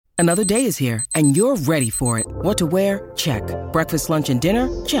Another day is here, and you're ready for it. What to wear? Check. Breakfast, lunch, and dinner?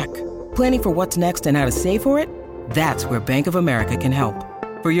 Check. Planning for what's next and how to save for it? That's where Bank of America can help.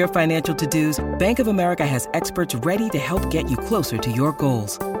 For your financial to-dos, Bank of America has experts ready to help get you closer to your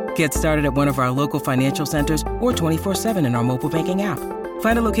goals. Get started at one of our local financial centers or 24/7 in our mobile banking app.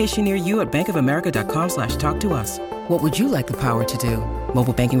 Find a location near you at bankofamerica.com/talktous. What would you like the power to do?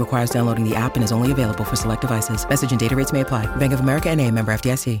 Mobile banking requires downloading the app and is only available for select devices. Message and data rates may apply. Bank of America N.A., member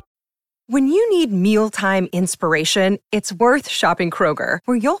FDIC. When you need mealtime inspiration, it's worth shopping Kroger,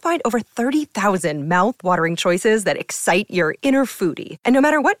 where you'll find over 30,000 mouth-watering choices that excite your inner foodie. And no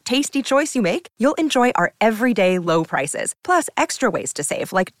matter what tasty choice you make, you'll enjoy our everyday low prices, plus extra ways to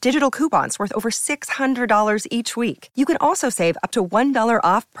save, like digital coupons worth over $600 each week. You can also save up to $1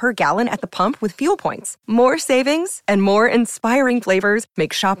 off per gallon at the pump with fuel points. More savings and more inspiring flavors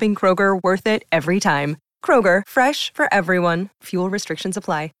make shopping Kroger worth it every time. Kroger, fresh for everyone. Fuel restrictions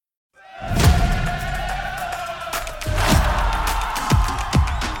apply.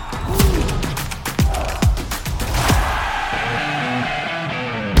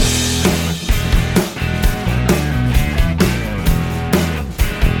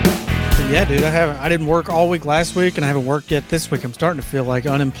 Yeah, dude, I didn't work all week last week, and I haven't worked yet this week. I'm starting to feel like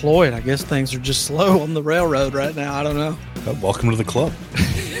unemployed. I guess things are just slow on the railroad right now. I don't know. Welcome to the club.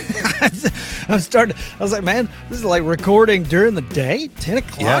 I was like, man, this is like recording during the day, 10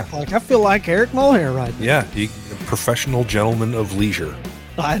 o'clock. Yeah. Like, I feel like Eric Mulhare right now. Yeah, professional gentleman of leisure.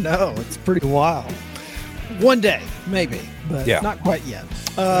 I know. It's pretty wild. One day, maybe, but not quite yet.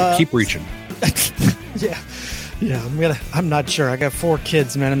 Keep reaching. Yeah, I'm not sure. I got 4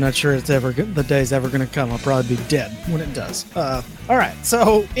 kids, man. I'm not sure the day's ever going to come. I'll probably be dead when it does. All right.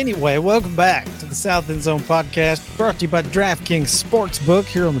 So anyway, welcome back to the South End Zone podcast, brought to you by DraftKings Sportsbook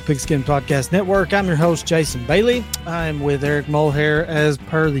here on the Pigskin Podcast Network. I'm your host, Jason Bailey. I'm with Eric Mulhare as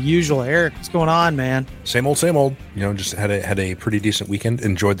per the usual. Eric, what's going on, man? Same old, same old. You know, just had a pretty decent weekend.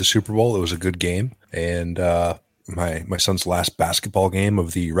 Enjoyed the Super Bowl. It was a good game. And my son's last basketball game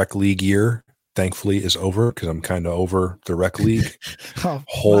of the rec league year, thankfully, is over, because I'm kind of over the rec league.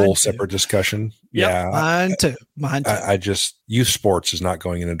 Whole separate discussion. Yep, yeah, mine too. I just, youth sports is not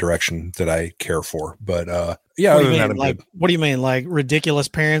going in a direction that I care for. But what do you mean? Like ridiculous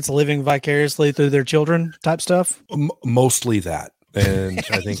parents living vicariously through their children type stuff? Mostly that. And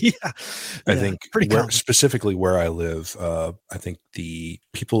I think, I think specifically where I live, I think the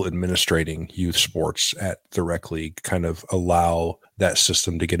people administrating youth sports at the rec league kind of allow that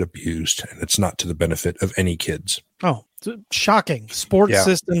system to get abused, and it's not to the benefit of any kids. Oh, shocking. Sports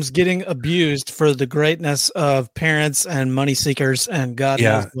systems getting abused for the greatness of parents and money seekers and God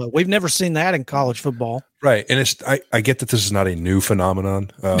knows what. We've never seen that in college football. Right. And I get that this is not a new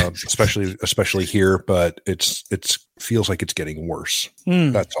phenomenon, especially here, but it's feels like it's getting worse.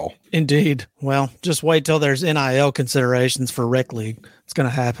 That's all. Indeed. Well, just wait till there's NIL considerations for rec league. It's going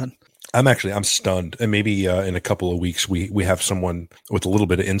to happen. I'm stunned. And maybe in a couple of weeks, we have someone with a little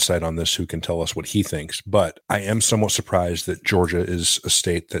bit of insight on this who can tell us what he thinks. But I am somewhat surprised that Georgia is a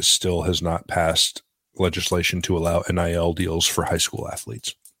state that still has not passed legislation to allow NIL deals for high school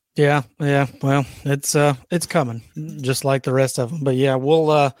athletes. Yeah. Well, it's coming, just like the rest of them. But yeah,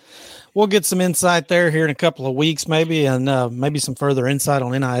 we'll get some insight there here in a couple of weeks, maybe, and maybe some further insight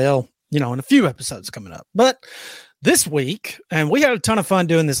on NIL, in a few episodes coming up. But this week, and we had a ton of fun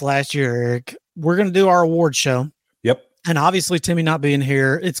doing this last year, Eric, we're going to do our award show. Yep. And obviously, Timmy not being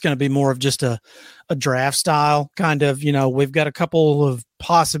here, it's going to be more of just a draft style kind of, we've got a couple of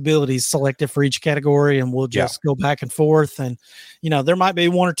possibilities selected for each category, and we'll just go back and forth. And, there might be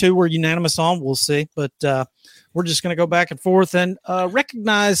one or two we're unanimous on. We'll see. But we're just going to go back and forth and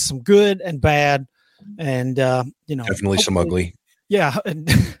recognize some good and bad and, definitely some ugly. Yeah.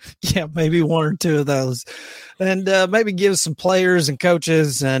 Maybe one or two of those, and maybe give some players and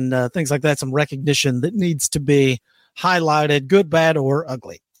coaches and things like that some recognition that needs to be highlighted, good, bad, or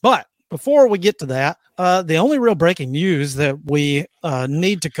ugly. But before we get to that, the only real breaking news that we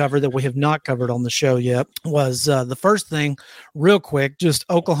need to cover that we have not covered on the show yet was the first thing, real quick, just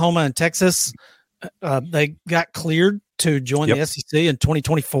Oklahoma and Texas. They got cleared to join the SEC in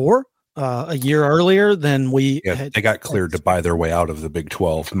 2024. A year earlier than we they got cleared to buy their way out of the Big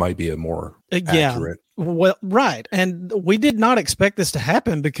 12. Might be a more accurate. Well, right. And we did not expect this to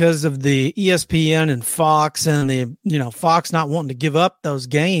happen because of the ESPN and Fox and the, Fox not wanting to give up those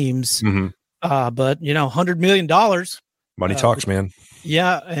games. Mm-hmm. But $100 million. Money talks, man.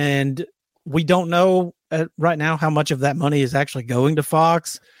 Yeah. And we don't know right now how much of that money is actually going to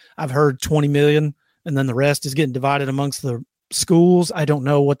Fox. I've heard 20 million, and then the rest is getting divided amongst the schools. I don't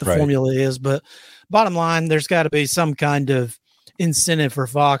know what the formula is, but bottom line, there's got to be some kind of incentive for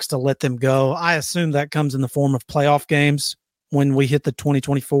Fox to let them go. I assume that comes in the form of playoff games when we hit the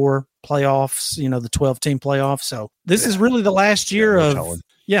 2024 playoffs, the 12-team playoffs. So this is really the last year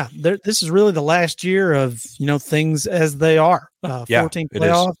this is really the last year of, things as they are. 14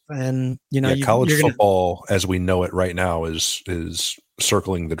 playoff and, college football as we know it right now is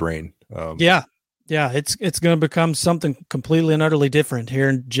circling the drain. Yeah, it's going to become something completely and utterly different here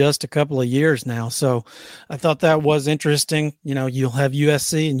in just a couple of years now. So I thought that was interesting. You'll have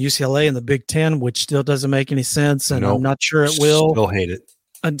USC and UCLA in the Big Ten, which still doesn't make any sense, and I'm not sure it will. Still hate it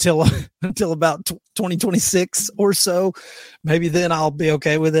until about 2026 or so. Maybe then I'll be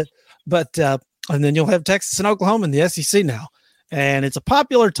okay with it. But and then you'll have Texas and Oklahoma in the SEC now. And it's a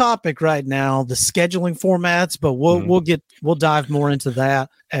popular topic right now, the scheduling formats, but we'll dive more into that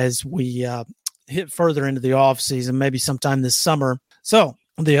as we hit further into the off season, maybe sometime this summer. So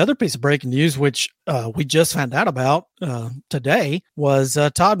the other piece of breaking news, which we just found out about today, was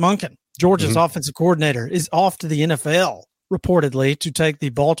Todd Monken, Georgia's offensive coordinator, is off to the NFL, reportedly, to take the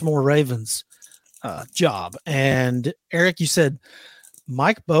Baltimore Ravens job. And Eric, you said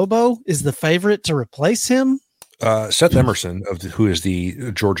Mike Bobo is the favorite to replace him? Seth Emerson, who is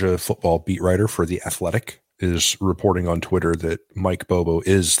the Georgia football beat writer for The Athletic, is reporting on Twitter that Mike Bobo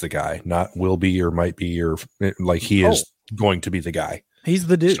is the guy, not will be or might be, or like he is going to be the guy. He's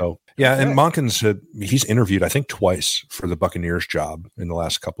the dude. So yeah, okay. And Monken said he's interviewed, I think, twice for the Buccaneers job in the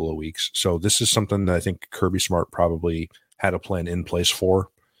last couple of weeks. So this is something that I think Kirby Smart probably had a plan in place for.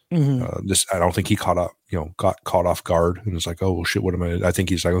 I don't think he got caught off guard and was like, oh, well, shit, what am I? I think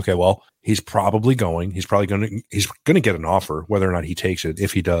he's like, okay, well, he's probably going to get an offer, whether or not he takes it.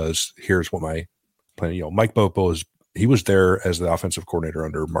 If he does, here's what my plan. Mike Bobo he was there as the offensive coordinator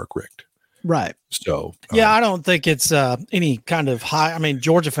under Mark Richt. Right. So, I don't think it's any kind of high. I mean,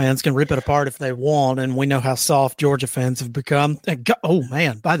 Georgia fans can rip it apart if they want, and we know how soft Georgia fans have become. Oh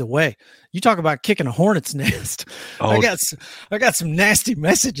man! By the way, you talk about kicking a hornet's nest. I got some nasty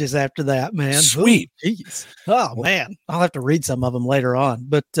messages after that, man. Sweet. Man, I'll have to read some of them later on.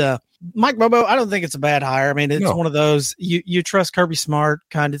 But Mike Bobo, I don't think it's a bad hire. I mean, it's one of those you trust Kirby Smart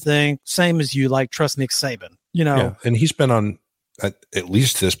kind of thing, same as you like trust Nick Saban. And he's been on. At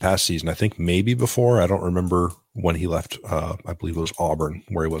least this past season, I think maybe before. I don't remember when he left. I believe it was Auburn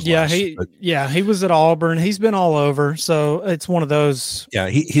where he was. He was at Auburn. He's been all over. So it's one of those. Yeah,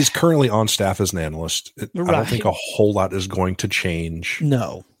 he's currently on staff as an analyst. Right. I don't think a whole lot is going to change.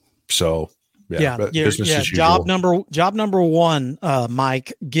 No. So business as usual. Job number one,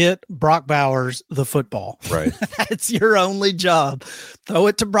 Mike, get Brock Bowers the football. Right. That's your only job. Throw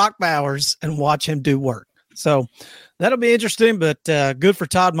it to Brock Bowers and watch him do work. So that'll be interesting, but good for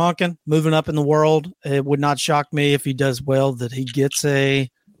Todd Monken moving up in the world. It would not shock me if he does well that he gets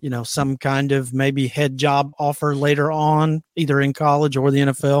some kind of maybe head job offer later on, either in college or the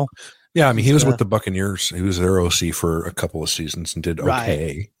NFL. Yeah, I mean, he was with the Buccaneers. He was their OC for a couple of seasons and did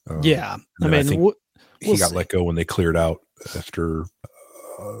okay. Right. I think he got let go when they cleared out after,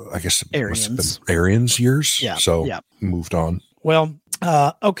 I guess, Arians years. Yeah. So moved on. Well,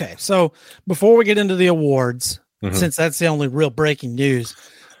 okay. So before we get into the awards, since that's the only real breaking news,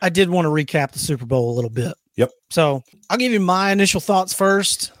 I did want to recap the Super Bowl a little bit. Yep. So I'll give you my initial thoughts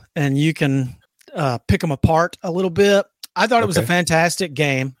first, and you can pick them apart a little bit. I thought it was a fantastic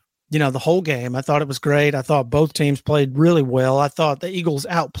game. The whole game. I thought it was great. I thought both teams played really well. I thought the Eagles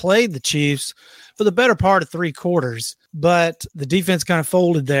outplayed the Chiefs for the better part of 3 quarters, but the defense kind of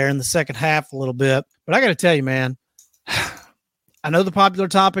folded there in the second half a little bit. But I got to tell you, man, I know the popular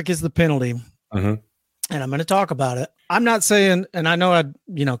topic is the penalty, and I'm going to talk about it. I'm not saying, and I know I,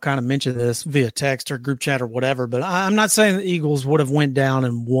 kind of mentioned this via text or group chat or whatever, but I'm not saying the Eagles would have went down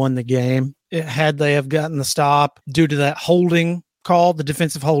and won the game had they have gotten the stop due to that holding call, the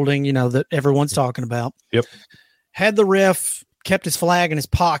defensive holding, that everyone's talking about. Yep. Had the ref kept his flag in his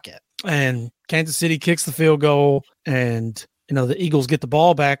pocket and Kansas City kicks the field goal and, the Eagles get the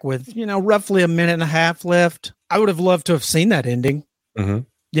ball back with, roughly a minute and a half left. I would have loved to have seen that ending,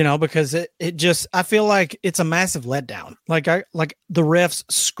 because it just, I feel like it's a massive letdown. Like the refs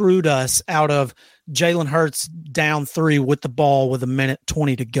screwed us out of Jalen Hurts down 3 with the ball with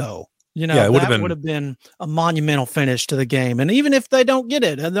 1:20 to go. It would have been a monumental finish to the game. And even if they don't get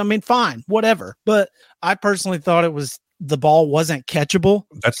it, I mean, fine, whatever. But I personally thought the ball wasn't catchable.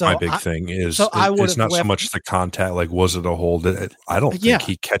 That's my big thing is it's not so much the contact. Like, was it a hold? I don't think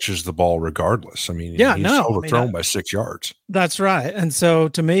he catches the ball regardless. I mean, he's overthrown by 6 yards. That's right. And so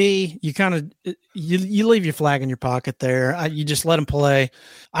to me, you kind of, you leave your flag in your pocket there. You just let him play.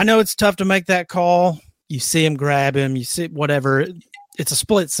 I know it's tough to make that call. You see him grab him, you see whatever. it's a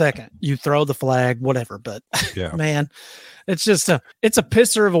split second. You throw the flag, whatever. But man, it's just it's a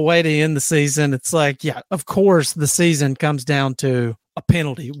pisser of a way to end the season. It's like, yeah, of course the season comes down to a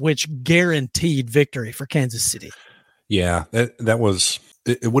penalty, which guaranteed victory for Kansas City. Yeah, that was,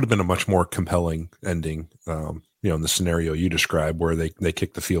 it would have been a much more compelling ending, in the scenario you described where they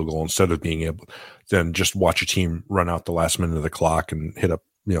kick the field goal instead of being able to then just watch a team run out the last minute of the clock and hit up,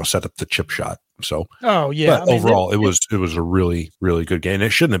 set up the chip shot. So, but overall, it was a really, really good game.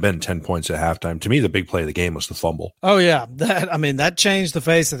 It shouldn't have been 10 points at halftime. To me, the big play of the game was the fumble. Oh yeah, that changed the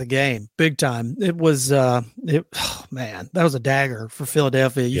face of the game big time. It was, that was a dagger for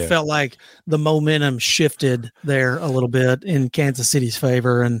Philadelphia. You felt like the momentum shifted there a little bit in Kansas City's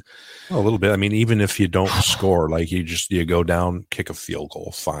favor, and a little bit. I mean, even if you don't score, like you go down, kick a field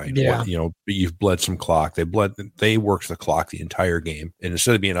goal, fine. Yeah. But you've bled some clock. They worked the clock the entire game, and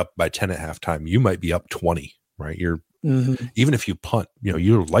instead of being up by 10 at halftime, you might be up 20, right? Even if you punt,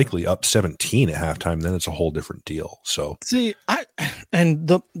 you're likely up 17 at halftime. Then it's a whole different deal. So see,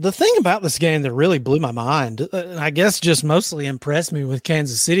 the thing about this game that really blew my mind, and I guess just mostly impressed me with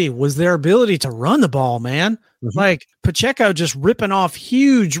Kansas City, was their ability to run the ball, man. Mm-hmm. Like Pacheco just ripping off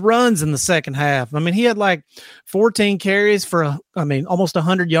huge runs in the second half. I mean, he had like 14 carries for, almost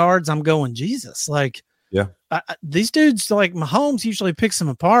 100 yards. I'm going, Jesus, like, yeah. These dudes, like Mahomes usually picks them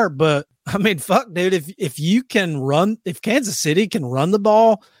apart, but fuck, dude, if you can run, if Kansas City can run the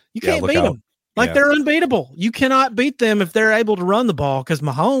ball, you can't beat them. Like they're unbeatable. You cannot beat them if they're able to run the ball, because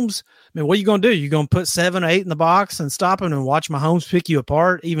Mahomes, what are you going to do? You're going to put 7 or 8 in the box and stop him and watch Mahomes pick you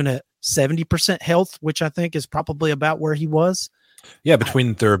apart, even at 70% health, which I think is probably about where he was. Yeah,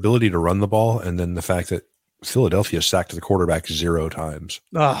 between their ability to run the ball and then the fact that Philadelphia sacked the quarterback 0 times.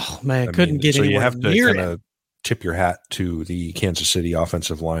 Oh man, couldn't get anywhere. So you have to kind of tip your hat to the Kansas City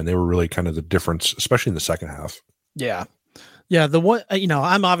offensive line. They were really kind of the difference, especially in the second half. Yeah. Yeah. The one,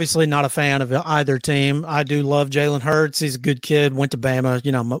 I'm obviously not a fan of either team. I do love Jalen Hurts. He's a good kid, went to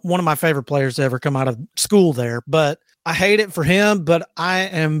Bama, one of my favorite players to ever come out of school there, but I hate it for him. But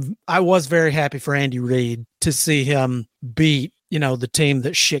I was very happy for Andy Reid to see him beat the team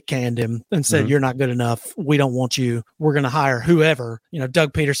that shit canned him and said, you're not good enough. We don't want you. We're going to hire whoever,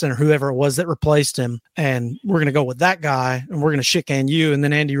 Doug Peterson or whoever it was that replaced him. And we're going to go with that guy and we're going to shit can you. And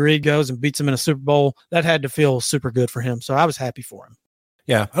then Andy Reid goes and beats him in a Super Bowl. That had to feel super good for him. So I was happy for him.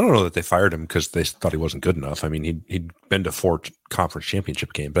 Yeah. I don't know that they fired him because they thought he wasn't good enough. I mean, he'd been to 4 conference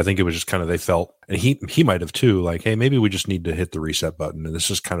championship games, but I think it was just kind of, they felt, and he might've too, like, hey, maybe we just need to hit the reset button and this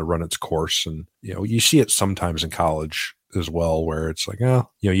has kind of run its course. And, you see it sometimes in college as well, where it's like,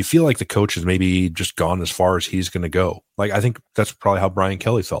 you feel like the coach has maybe just gone as far as he's going to go. Like, I think that's probably how Brian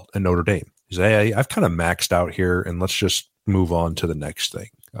Kelly felt in Notre Dame. He's like, hey, I've kind of maxed out here and let's just move on to the next thing.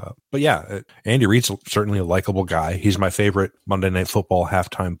 But yeah, Andy Reid's certainly a likable guy. He's my favorite Monday Night Football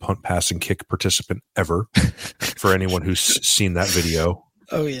halftime punt, pass, and kick participant ever. For anyone who's seen that video.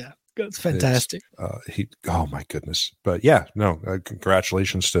 Oh yeah, that's fantastic. Oh my goodness. But yeah, no,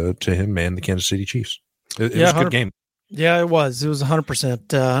 congratulations to him and the Kansas City Chiefs. It was a good game. Yeah, it was. It was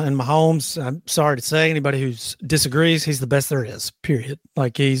 100%. And Mahomes, I'm sorry to say, anybody who disagrees, he's the best there is, period.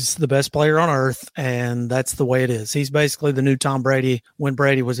 Like, he's the best player on earth, and that's the way it is. He's basically the new Tom Brady when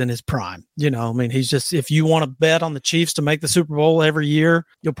Brady was in his prime. He's just, if you want to bet on the Chiefs to make the Super Bowl every year,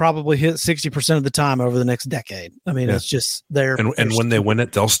 you'll probably hit 60% of the time over the next decade. It's just there. And when they win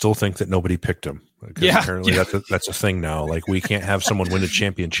it, they'll still think that nobody picked him. Apparently that's a thing now. Like, we can't have someone win a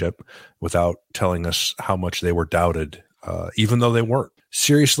championship without telling us how much they were doubted, even though they weren't.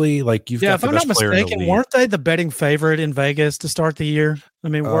 Seriously, like, you've got the best player in the league. If I'm not mistaken, weren't they the betting favorite in Vegas to start the year?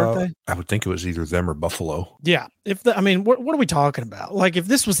 Weren't they? I would think it was either them or Buffalo. Yeah. What are we talking about? Like, if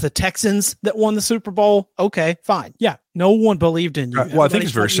this was the Texans that won the Super Bowl, okay, fine. Yeah. No one believed in you. Well, I think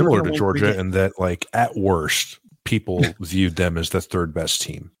it's very similar to Georgia in that, like, at worst, people viewed them as the third best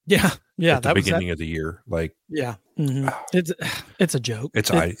team. Yeah. Yeah. At the beginning of the year. Like, yeah. Mm-hmm. It's a joke.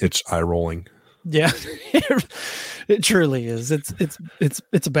 It's eye rolling. Yeah, it truly is. It's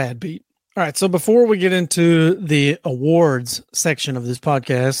a bad beat. All right. So before we get into the awards section of this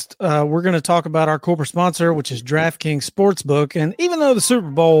podcast, we're going to talk about our corporate sponsor, which is DraftKings Sportsbook. And even though the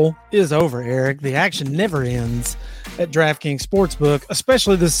Super Bowl is over, Eric, the action never ends at DraftKings Sportsbook,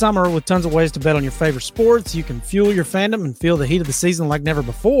 especially this summer with tons of ways to bet on your favorite sports. You can fuel your fandom and feel the heat of the season like never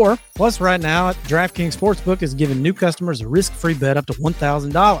before. Plus, right now, DraftKings Sportsbook is giving new customers a risk-free bet up to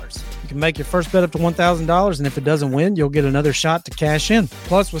 $1,000. You can make your first bet up to $1,000, and if it doesn't win, you'll get another shot to cash in.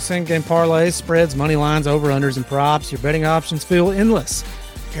 Plus, with same-game parlays, spreads, money lines, over-unders, and props, your betting options feel endless.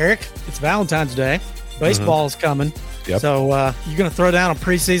 Eric, it's Valentine's Day. Baseball is coming. Yep. So you're going to throw down a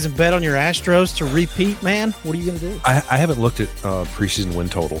preseason bet on your Astros to repeat, man? What are you going to do? I haven't looked at preseason win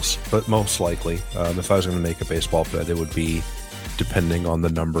totals, but most likely, if I was going to make a baseball bet, it would be, depending on the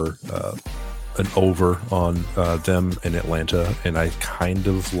number, an over on them in Atlanta. And I kind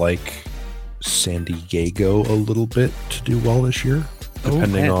of like San Diego a little bit to do well this year,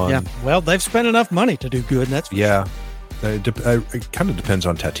 depending on. Yeah. Well, they've spent enough money to do good. And that's sure. It kind of depends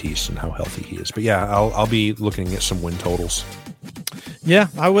on Tatis and how healthy he is. But yeah, I'll be looking at some win totals. Yeah,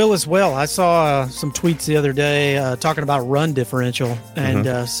 I will as well. I saw some tweets the other day talking about run differential,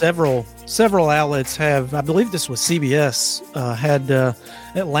 and several outlets have, I believe this was CBS, had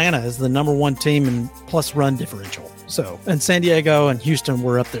Atlanta as the number one team in plus run differential. So, and San Diego and Houston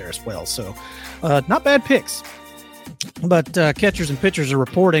were up there as well. So, not bad picks. But catchers and pitchers are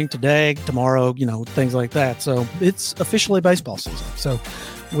reporting today, tomorrow, things like that. So it's officially baseball season. So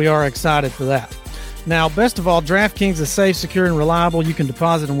we are excited for that. Now, best of all, DraftKings is safe, secure, and reliable. You can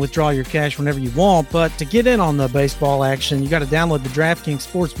deposit and withdraw your cash whenever you want. But to get in on the baseball action, you got to download the DraftKings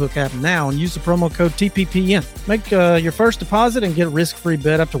Sportsbook app now and use the promo code TPPN. Make your first deposit and get a risk-free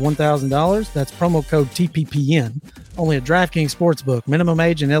bet up to $1,000. That's promo code TPPN. Only at DraftKings Sportsbook. Minimum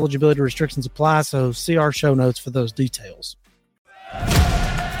age and eligibility restrictions apply, so see our show notes for those details.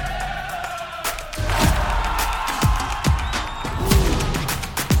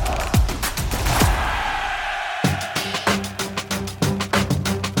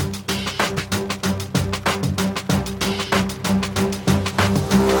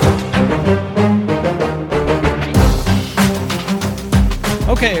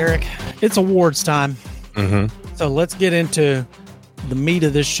 Okay, Eric, it's awards time. So let's get into the meat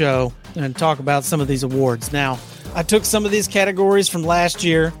of this show and talk about some of these awards. Now, I took some of these categories from last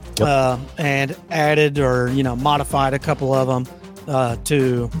year and added or, modified a couple of them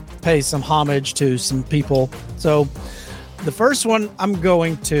to pay some homage to some people. So the first one I'm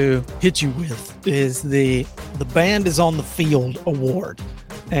going to hit you with is the Band is on the Field award.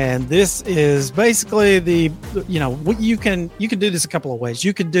 And this is basically you can do this a couple of ways.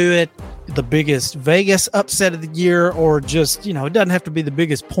 You can do it the biggest Vegas upset of the year, or just, it doesn't have to be the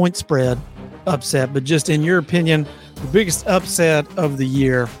biggest point spread upset, but just in your opinion, the biggest upset of the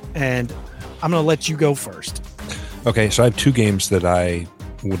year. And I'm going to let you go first. Okay. So I have two games that I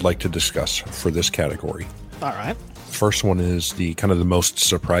would like to discuss for this category. All right. First one is the kind of the most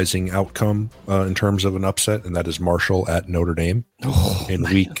surprising outcome in terms of an upset, and that is Marshall at Notre Dame in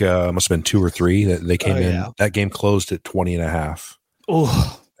week must have been 2 or 3 that they came in. That game closed at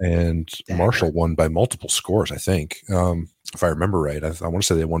 20.5. And Marshall won by multiple scores, I think. If I remember right, I want to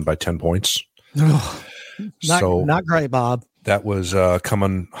say they won by 10 points. Not great, Bob. That was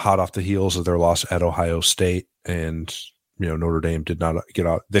coming hot off the heels of their loss at Ohio State, and Notre Dame did not get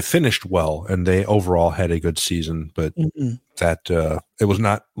out. They finished well, and they overall had a good season, but that it was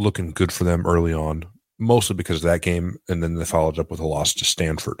not looking good for them early on, mostly because of that game, and then they followed up with a loss to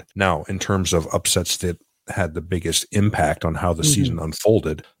Stanford. Now, in terms of upsets that had the biggest impact on how the season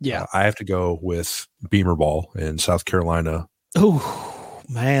unfolded, I have to go with Beamer Ball in South Carolina.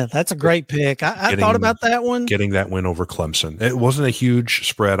 Man, that's a great pick. I thought about that one. Getting that win over Clemson. It wasn't a huge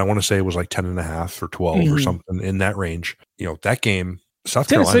spread. I want to say it was like 10.5 or 12 or something in that range. That game,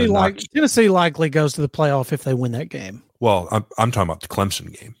 Tennessee likely goes to the playoff if they win that game. Well, I'm talking about the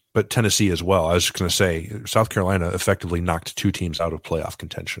Clemson game, but Tennessee as well. I was going to say South Carolina effectively knocked 2 teams out of playoff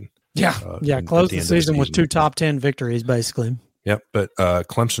contention. Closed the season with 2 top 10 victories, basically. Yep, but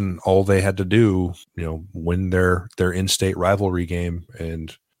Clemson, all they had to do, win their in-state rivalry game,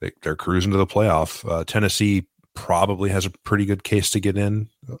 and they're cruising to the playoff. Tennessee probably has a pretty good case to get in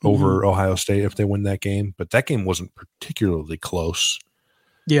over Ohio State if they win that game, but that game wasn't particularly close.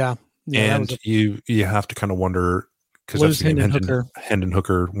 And you have to kind of wonder, because that's the game Hendon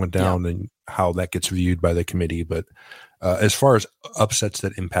Hooker went down, and how that gets viewed by the committee. But as far as upsets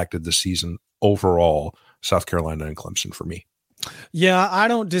that impacted the season overall, South Carolina and Clemson for me. Yeah, I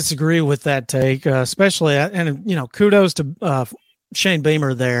don't disagree with that take, especially, and kudos to Shane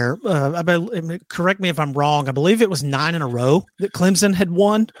Beamer there. Correct me if I'm wrong. I believe it was 9 in a row that Clemson had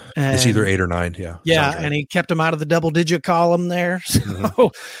won. It's either 8 or 9. Yeah, and he kept them out of the double-digit column there.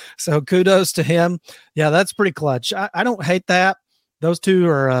 So kudos to him. Yeah, that's pretty clutch. I don't hate that. Those two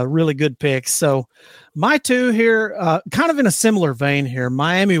are really good picks. So my two here, kind of in a similar vein here,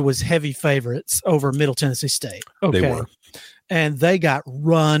 Miami was heavy favorites over Middle Tennessee State. Okay. They were. And they got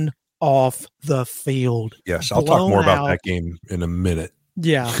run off the field. Yes, I'll talk more about that game in a minute.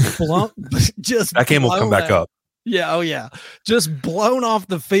 Yeah, just that game will come back up. Yeah, oh yeah. Just blown off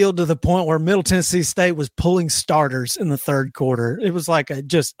the field to the point where Middle Tennessee State was pulling starters in the third quarter. It was like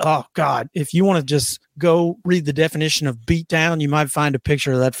oh God, if you want to just go read the definition of beatdown, you might find a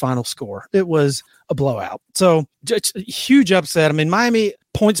picture of that final score. It was a blowout. So just a huge upset. I mean, Miami,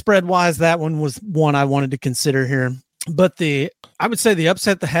 point spread wise, that one was one I wanted to consider here. But I would say the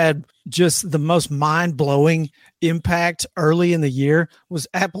upset that had just the most mind-blowing impact early in the year was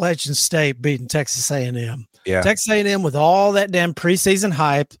Appalachian State beating Texas A&M. Yeah. Texas A&M with all that damn preseason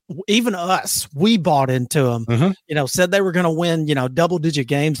hype, even us, we bought into them, said they were going to win, double-digit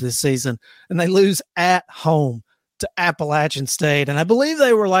games this season, and they lose at home to Appalachian State. And I believe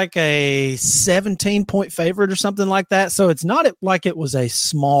they were like a 17-point favorite or something like that. So it's not like it was a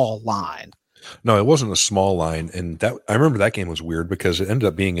small line. No, it wasn't a small line, and that I remember that game was weird because it ended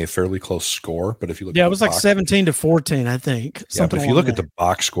up being a fairly close score. But if you look, it was like 17-14, I think. Yeah, but if you look at the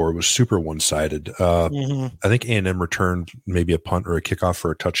box score, it was super one-sided. I think A&M returned maybe a punt or a kickoff for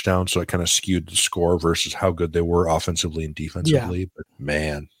a touchdown, so it kind of skewed the score versus how good they were offensively and defensively. Yeah. But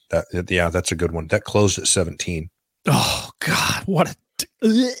man, that's a good one. That closed at 17. Oh God,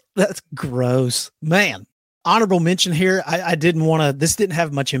 that's gross, man. Honorable mention here. I didn't want to, this didn't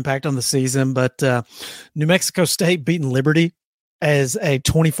have much impact on the season, but New Mexico State beating Liberty as a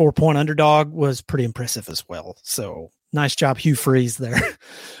 24-point underdog was pretty impressive as well. So nice job, Hugh Freeze there.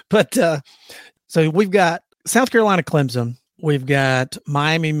 But so we've got South Carolina, Clemson. We've got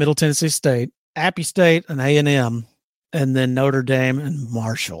Miami, Middle Tennessee State, Appy State, and A&M, and then Notre Dame and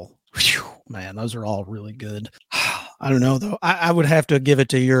Marshall. Whew, man, those are all really good. I don't know, though. I would have to give it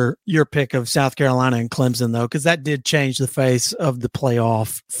to your pick of South Carolina and Clemson, though, because that did change the face of the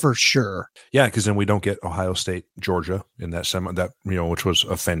playoff for sure. Yeah, because then we don't get Ohio State, Georgia in that which was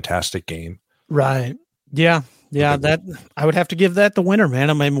a fantastic game. Right. Yeah. Yeah, that I would have to give that the winner,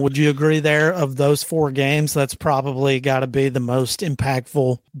 man. I mean, would you agree there of those four games? That's probably got to be the most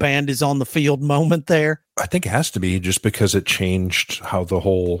impactful band is on the field moment there. I think it has to be just because it changed how the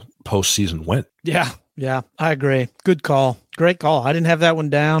whole postseason went. Yeah, I agree. Good call. Great call. I didn't have that one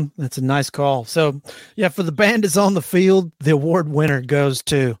down. That's a nice call. So, yeah, for the band is on the field, the award winner goes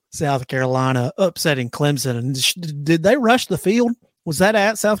to South Carolina, upsetting Clemson. And did they rush the field? Was that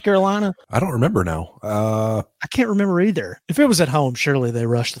at South Carolina? I don't remember now. I can't remember either. If it was at home, surely they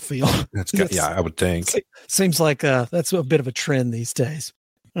rushed the field. I would think. Seems like that's a bit of a trend these days.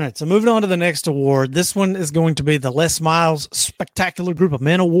 All right, so moving on to the next award. This one is going to be the Les Miles Spectacular Group of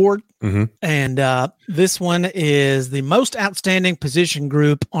Men Award. Mm-hmm. And this one is the most outstanding position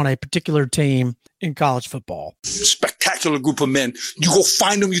group on a particular team in college football. Spectacular group of men. You go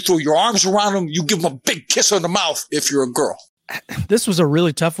find them, you throw your arms around them, you give them a big kiss on the mouth if you're a girl. This was a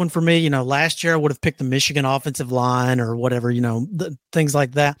really tough one for me. Last year I would have picked the Michigan offensive line or whatever, things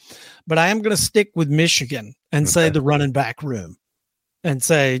like that. But I am going to stick with Michigan and say the running back room. And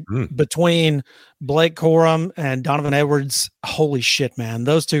say between Blake Corum and Donovan Edwards, holy shit, man.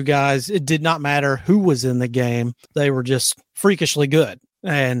 Those two guys, it did not matter who was in the game. They were just freakishly good,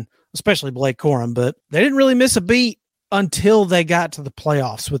 and especially Blake Corum. But they didn't really miss a beat until they got to the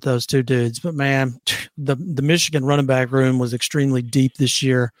playoffs with those two dudes. But, man, the Michigan running back room was extremely deep this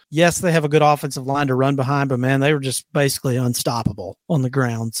year. Yes, they have a good offensive line to run behind, but, man, they were just basically unstoppable on the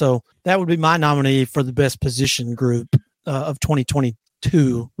ground. So that would be my nominee for the best position group of 2022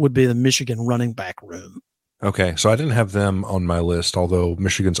 would be the Michigan running back room. Okay, so I didn't have them on my list, although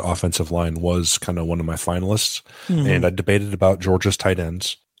Michigan's offensive line was kind of one of my finalists. Mm-hmm. And I debated about Georgia's tight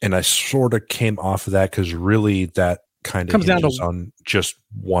ends, and I sort of came off of that because really that kind of comes down to on just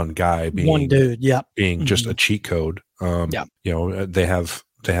one guy being one dude, being just a cheat code. They have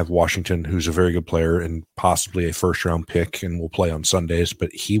Washington, who's a very good player and possibly a first round pick, and will play on Sundays,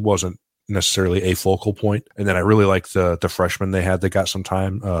 but he wasn't necessarily a focal point. And then I really like the freshman they had that got some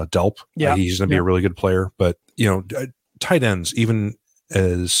time, Delp. He's going to be a really good player. But tight ends, even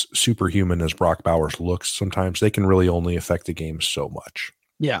as superhuman as Brock Bowers looks, sometimes they can really only affect the game so much.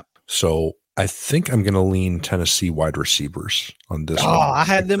 Yeah. So I think I'm going to lean Tennessee wide receivers on this one. I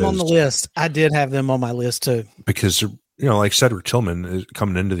had them on the list. I did have them on my list too. Because, like Cedric Tillman is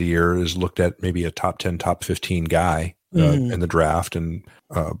coming into the year is looked at maybe a top 10, top 15 guy in the draft, and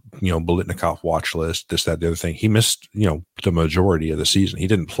Biletnikoff watch list, this, that, the other thing. He missed, the majority of the season. He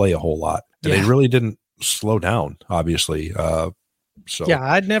didn't play a whole lot. And they really didn't slow down, obviously.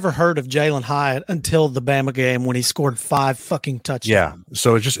 I'd never heard of Jalen Hyatt until the Bama game when he scored 5 fucking touchdowns. Yeah.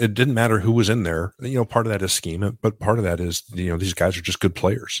 So it didn't matter who was in there. Part of that is scheme, but part of that is, these guys are just good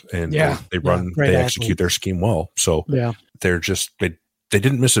players, and they execute their scheme well. So they're just, they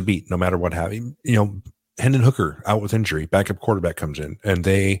didn't miss a beat no matter what happened. Hendon Hooker out with injury, backup quarterback comes in, and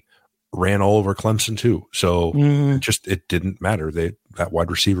they ran all over Clemson too. So it didn't matter. That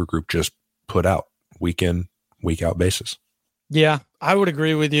wide receiver group just put out week in, week out basis. Yeah, I would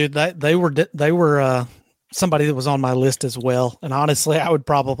agree with you. That they were somebody that was on my list as well. And honestly, I would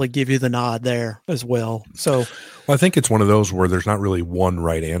probably give you the nod there as well. So I think it's one of those where there's not really one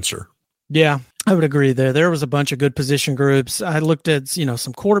right answer. Yeah, I would agree there. There was a bunch of good position groups. I looked at,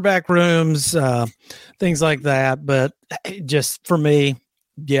 some quarterback rooms, things like that. But just for me,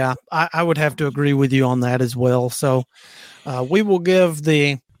 yeah, I would have to agree with you on that as well. So we will give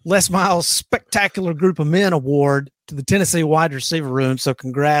the Les Miles Spectacular Group of Men Award to the Tennessee wide receiver room. So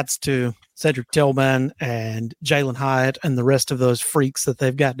congrats to Cedric Tillman and Jalen Hyatt and the rest of those freaks that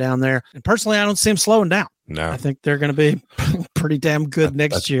they've got down there. And personally, I don't see them slowing down. No. I think they're going to be pretty damn good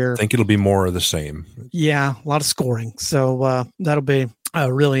next year. I think it'll be more of the same. Yeah, a lot of scoring. So that'll be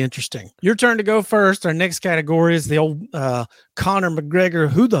really interesting. Your turn to go first. Our next category is the old Conor McGregor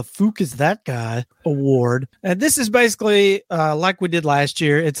Who the Fook Is That Guy Award. And this is basically like we did last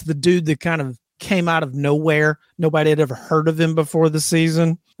year. It's the dude that kind of came out of nowhere. Nobody had ever heard of him before the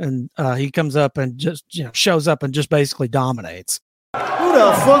season. And he comes up and just shows up and just basically dominates. Who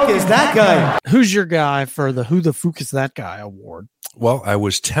the fuck is that guy? Who's your guy for the Who the Fook Is That Guy Award? Well, I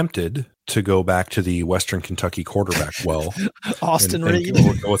was tempted to go back to the Western Kentucky quarterback Austin Reed.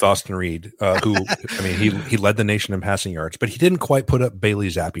 And go with Austin Reed, who, I mean, he led the nation in passing yards, but he didn't quite put up Bailey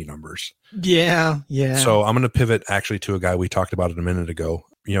Zappi numbers. Yeah. So I'm going to pivot actually to a guy we talked about a minute ago,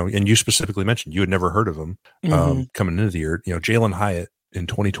 and you specifically mentioned you had never heard of him coming into the year. Jalen Hyatt in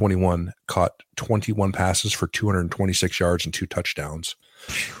 2021 caught 21 passes for 226 yards and 2 touchdowns.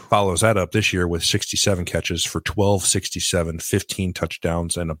 Follows that up this year with 67 catches for 1267, 15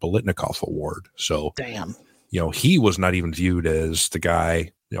 touchdowns, and a Biletnikoff award. So, damn, he was not even viewed as the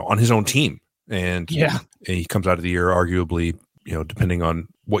guy, on his own team. And he comes out of the year arguably, depending on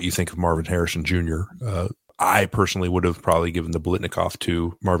what you think of Marvin Harrison Jr., I personally would have probably given the Biletnikoff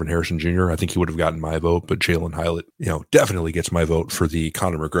to Marvin Harrison Jr. I think he would have gotten my vote, but Jalen Hyatt, definitely gets my vote for the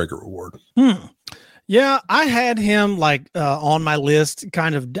Conor McGregor award. Yeah, I had him on my list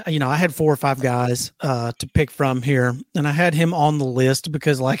kind of, I had 4 or 5 guys to pick from here, and I had him on the list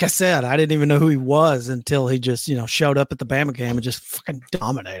because, like I said, I didn't even know who he was until he just, showed up at the Bama game and just fucking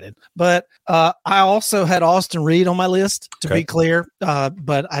dominated. But I also had Austin Reed on my list, to be clear,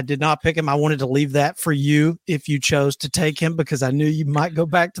 but I did not pick him. I wanted to leave that for you if you chose to take him because I knew you might go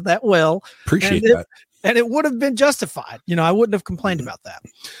back to that well. Appreciate that. And it would have been justified. I wouldn't have complained about that.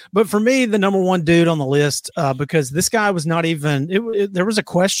 But for me, the number one dude on the list, because this guy was not even, there was a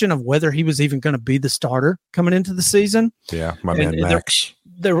question of whether he was even going to be the starter coming into the season. Yeah, my man Max.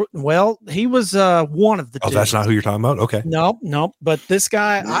 He was one of the dudes. That's not who you're talking about? Okay. No. But this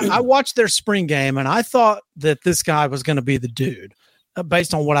guy, I watched their spring game, and I thought that this guy was going to be the dude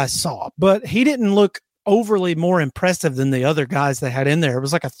based on what I saw. But he didn't look overly more impressive than the other guys they had in there. It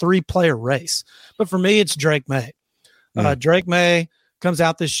was like a 3-player race. But for me, it's Drake May. Drake May comes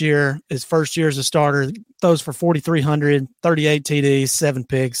out this year, his first year as a starter, throws for 4,300, 38 TDs, 7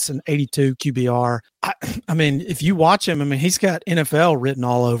 picks, and 82 QBR. I mean, if you watch him, he's got NFL written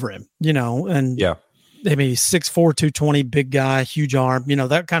all over him, and yeah. He's 6'4", 220, big guy, huge arm,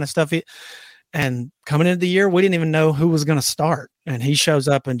 that kind of stuff. And coming into the year, we didn't even know who was going to start. And he shows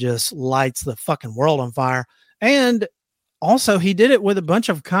up and just lights the fucking world on fire. And also, he did it with a bunch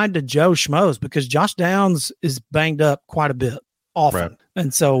of kind of Joe schmoes because Josh Downs is banged up quite a bit often. Right.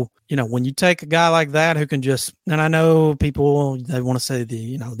 And so, when you take a guy like that who can just, and I know people, they want to say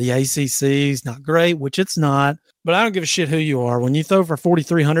the ACC is not great, which it's not, but I don't give a shit who you are. When you throw for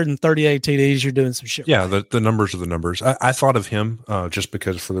 4,338 TDs, you're doing some shit. Yeah. The numbers are the numbers. I thought of him just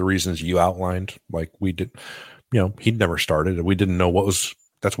because for the reasons you outlined, like we did, he'd never started and we didn't know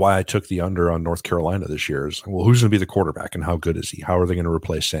that's why I took the under on North Carolina this year is, well, who's going to be the quarterback and how good is he? How are they going to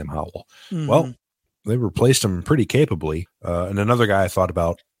replace Sam Howell? Mm-hmm. Well, they replaced him pretty capably. And another guy I thought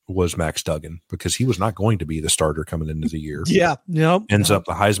about was Max Duggan because he was not going to be the starter coming into the year. Yeah. Nope. Ends up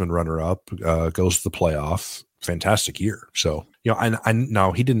the Heisman runner-up, goes to the playoff. Fantastic year. So, I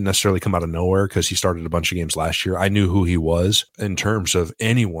now he didn't necessarily come out of nowhere because he started a bunch of games last year. I knew who he was in terms of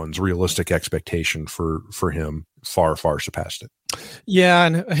anyone's realistic expectation for him. Far surpassed it. Yeah,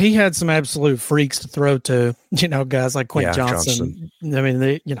 and he had some absolute freaks to throw to, guys like Quentin Johnson. I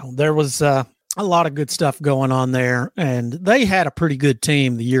mean, there was a lot of good stuff going on there, and they had a pretty good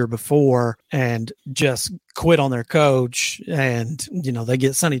team the year before and just quit on their coach. And, they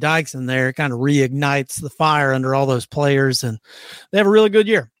get Sonny Dykes in there, kind of reignites the fire under all those players, and they have a really good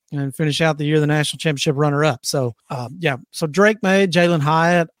year and finish out the year the national championship runner-up. So, so Drake May, Jalen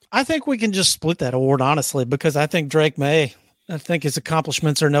Hyatt. I think we can just split that award, honestly, because I think Drake May I think his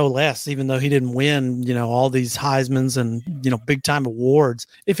accomplishments are no less, even though he didn't win, all these Heismans and, big time awards.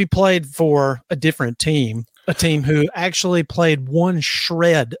 If he played for a different team, a team who actually played one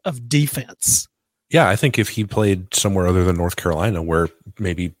shred of defense. Yeah, I think if he played somewhere other than North Carolina, where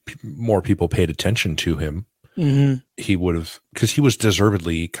maybe more people paid attention to him, he would have, because he was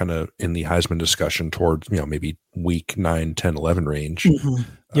deservedly kind of in the Heisman discussion towards, maybe week 9, 10, 11 range.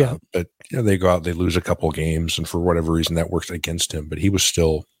 Yeah. But they go out, they lose a couple games, and for whatever reason that works against him, but he was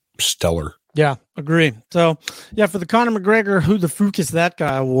still stellar. Yeah, agree. So, for the Conor McGregor Who the Fook Is That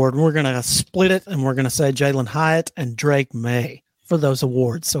Guy award, we're going to split it, and we're going to say Jalin Hyatt and Drake May for those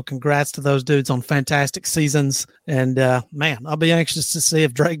awards. So congrats to those dudes on fantastic seasons. And man, I'll be anxious to see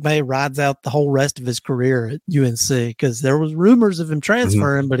if Drake May rides out the whole rest of his career at UNC, because there was rumors of him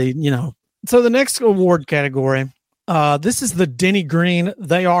transferring, but he, So the next award category, this is the Denny Green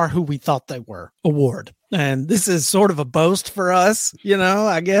They Are Who We Thought They Were award. And this is sort of a boast for us,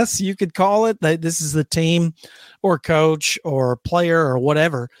 I guess you could call it. This is the team or coach or player or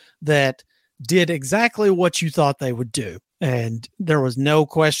whatever that did exactly what you thought they would do. And there was no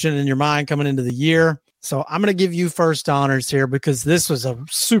question in your mind coming into the year. So I'm going to give you first honors here, because this was a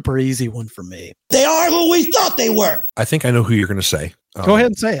super easy one for me. They are who we thought they were. I think I know who you're going to say. Go ahead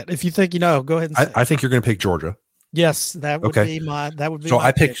and say it. If you think go ahead and say it. I think you're going to pick Georgia. Yes, that would be So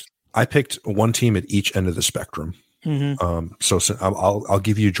my I picked one team at each end of the spectrum. So I'll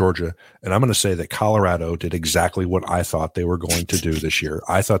give you Georgia, and I'm going to say that Colorado did exactly what I thought they were going to do this year.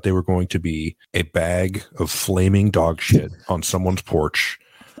 I thought they were going to be a bag of flaming dog shit on someone's porch.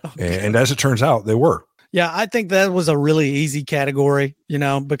 And as it turns out, they were. Yeah, I think that was a really easy category,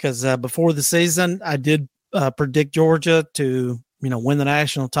 because before the season, I did predict Georgia to, win the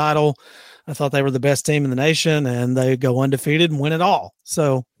national title. I thought they were the best team in the nation, and they go undefeated and win it all.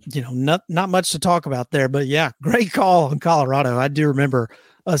 So, not much to talk about there, but yeah, great call on Colorado. I do remember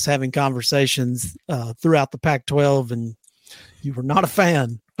us having conversations throughout the Pac-12, and you were not a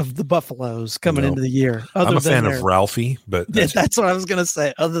fan of the Buffaloes coming into the year. I'm a fan of Ralphie, but that's what I was going to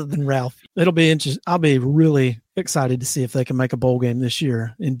say. Other than Ralphie, it'll be interesting. I'll be really excited to see if they can make a bowl game this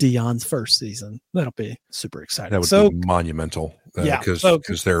year in Deion's first season. That'll be super exciting. That would be monumental.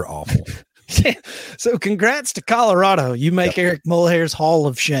 Because they're awful. So congrats to Colorado. You make Eric Mulhair's Hall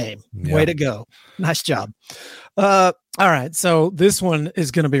of Shame. Way to go. Nice job. All right. So this one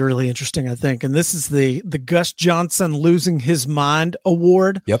is going to be really interesting, I think. And this is the Gus Johnson Losing His Mind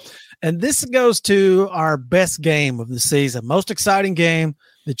Award. Yep. And this goes to our best game of the season. Most exciting game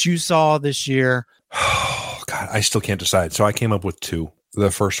that you saw this year. Oh, God, I still can't decide. So I came up with two. The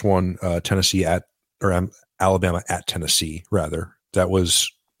first one, Alabama at Tennessee, rather. That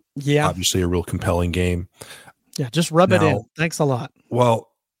was obviously a real compelling game. Yeah, just rub it in. Thanks a lot.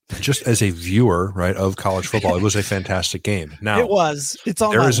 Well, just as a viewer, right, of college football, it was a fantastic game. Now it was. It's all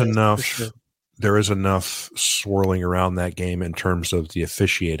there is enough. Sure. There is enough swirling around that game in terms of the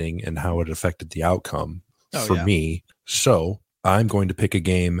officiating and how it affected the outcome for me. So I'm going to pick a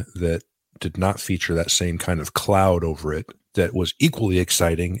game that did not feature that same kind of cloud over it, that was equally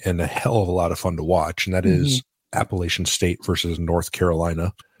exciting and a hell of a lot of fun to watch, and that is Appalachian State versus North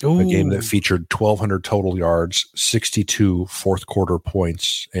Carolina. A game that featured 1,200 total yards, 62 fourth quarter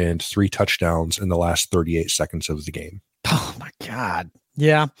points, and 3 touchdowns in the last 38 seconds of the game. Oh, my God.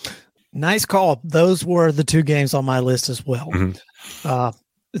 Yeah. Nice call. Those were the two games on my list as well.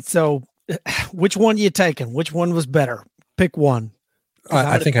 So which one are you taking? Which one was better? Pick one.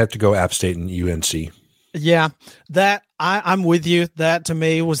 I think I have to go App State and UNC. Yeah, that I'm with you. That to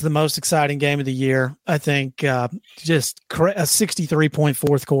me was the most exciting game of the year. I think just a 63-point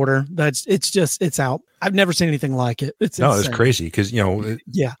fourth quarter. It's out. I've never seen anything like it. It's crazy because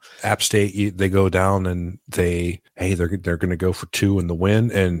App State, they go down and they're going to go for 2 in the win,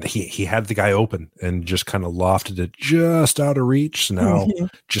 and he had the guy open and just kind of lofted it just out of reach. So now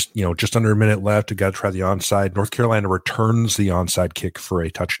just under a minute left. Got to try the onside. North Carolina returns the onside kick for a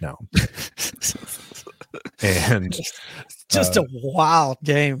touchdown. And just a wild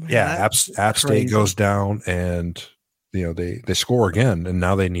game. Yeah, App State goes down, and they score again, and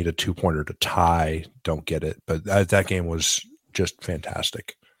now they need a 2-pointer to tie. Don't get it, but that game was just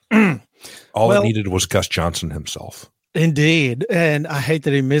fantastic. All it needed was Gus Johnson himself. Indeed, and I hate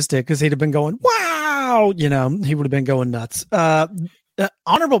that he missed it because he'd have been going, wow! He would have been going nuts.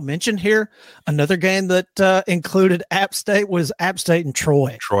 Honorable mention here, another game that included App State was App State and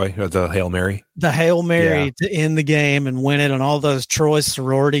Troy. The Hail Mary. The Hail Mary to end the game and win it, and all those Troy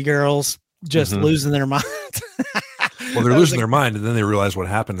sorority girls just losing their mind. Well, they're losing their mind, and then they realize what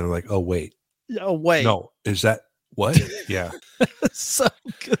happened. They're like, oh, wait. No, is that what? Yeah. So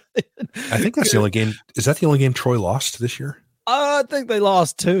good. I think that's the only game. Is that the only game Troy lost this year? I think they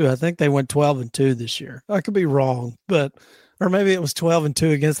lost 2. I think they went 12-2 this year. I could be wrong, or maybe it was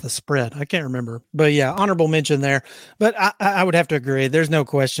 12-2 against the spread. I can't remember. But yeah, honorable mention there. But I would have to agree. There's no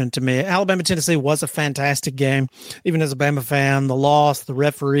question to me. Alabama-Tennessee was a fantastic game. Even as a Bama fan, the loss, the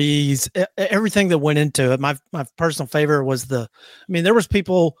referees, everything that went into it. My personal favorite was there was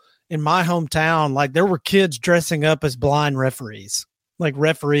people in my hometown, like there were kids dressing up as blind referees. Like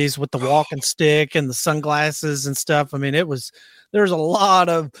referees with the walking stick and the sunglasses and stuff. I mean, there was a lot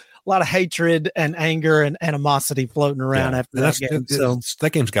of hatred and anger and animosity floating around after that game. So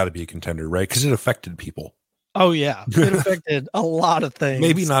that game's got to be a contender, right? Because it affected people. Oh yeah, it affected a lot of things.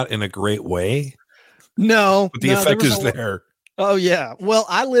 Maybe not in a great way. No, but the effect is there. Oh yeah. Well,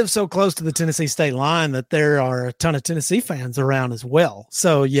 I live so close to the Tennessee state line that there are a ton of Tennessee fans around as well.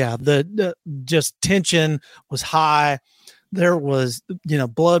 So yeah, the just tension was high. There was,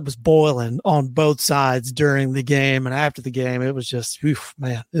 blood was boiling on both sides during the game and after the game. It was just,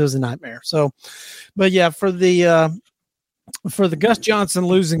 man, it was a nightmare. So, but yeah, for the Gus Johnson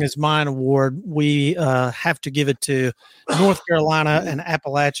losing his mind award, we have to give it to North Carolina and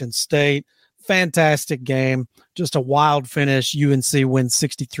Appalachian State. Fantastic game, just a wild finish. UNC wins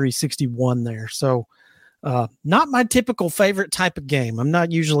 63-61 there. So, not my typical favorite type of game. I'm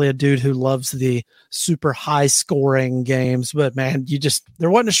not usually a dude who loves the super high scoring games, but man, there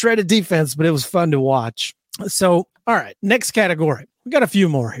wasn't a shredded defense, but it was fun to watch. So, all right, next category. We got a few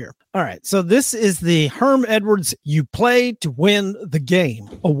more here. All right. So this is the Herm Edwards You Play to Win the Game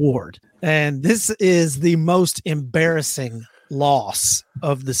Award. And this is the most embarrassing loss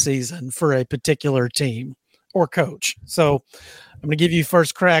of the season for a particular team or coach. So I'm going to give you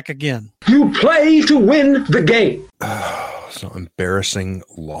first crack again. You play to win the game. So embarrassing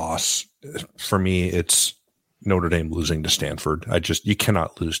loss. For me, it's Notre Dame losing to Stanford. You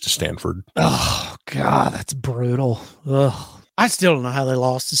cannot lose to Stanford. Oh, God, that's brutal. Ugh. I still don't know how they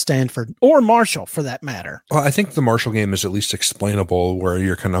lost to Stanford or Marshall for that matter. Well, I think the Marshall game is at least explainable where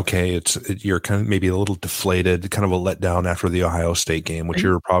you're kind of, okay, you're kind of maybe a little deflated, kind of a letdown after the Ohio State game, which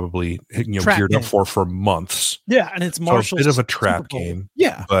you're probably geared up for months. Yeah, and it's Marshall's so a bit of a trap game.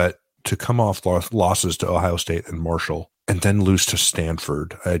 Yeah. But to come off losses to Ohio State and Marshall and then lose to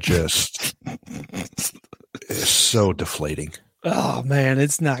Stanford, it's so deflating. Oh man,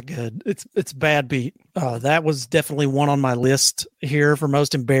 it's not good. It's bad beat. That was definitely one on my list here for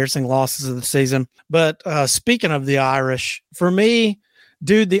most embarrassing losses of the season. But speaking of the Irish, for me,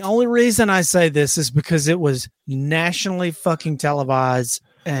 dude, the only reason I say this is because it was nationally fucking televised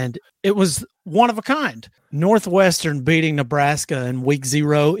and it was one of a kind. Northwestern beating Nebraska in week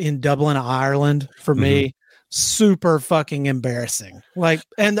 0 in Dublin, Ireland, for me, super fucking embarrassing.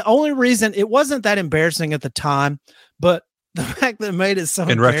 And the only reason it wasn't that embarrassing at the time, but the fact that made it so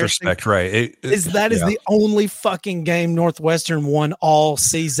in retrospect, right, is the only fucking game Northwestern won all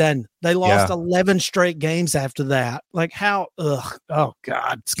season. They lost 11 straight games after that. Like how? Ugh! Oh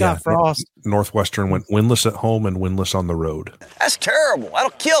God, Scott Frost. Northwestern went winless at home and winless on the road. That's terrible.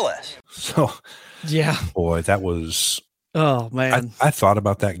 That'll kill us. So, yeah, boy, that was. Oh man, I thought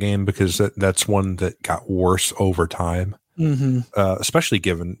about that game because that's one that got worse over time. Mm-hmm. Especially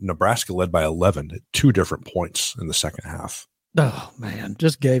given Nebraska led by 11 at 2 different points in the second half. Oh man,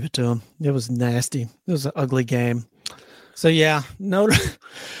 just gave it to them. It was nasty. It was an ugly game. So yeah,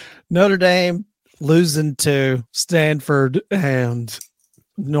 Notre Dame losing to Stanford and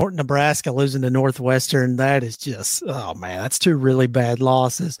Nebraska losing to Northwestern. That is just, oh man, that's 2 really bad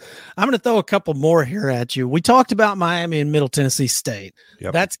losses. I'm going to throw a couple more here at you. We talked about Miami and Middle Tennessee State.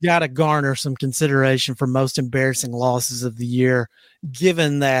 Yep. That's got to garner some consideration for most embarrassing losses of the year,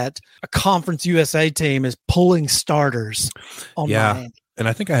 given that a Conference USA team is pulling starters on Miami. And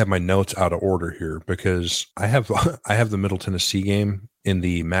I think I have my notes out of order here because I have the Middle Tennessee game in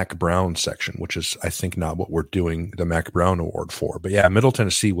the Mac Brown section, which is, I think, not what we're doing the Mac Brown Award for. But yeah, Middle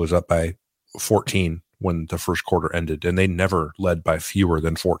Tennessee was up by 14 when the first quarter ended, and they never led by fewer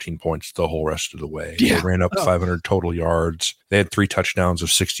than 14 points the whole rest of the way. Yeah. They ran up 500 total yards. They had 3 touchdowns of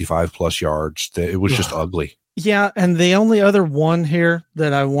 65-plus yards. It was just ugly. Yeah, and the only other one here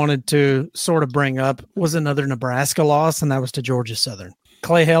that I wanted to sort of bring up was another Nebraska loss, and that was to Georgia Southern.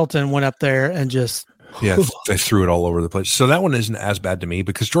 Clay Helton went up there and just... Yeah, they threw it all over the place. So that one isn't as bad to me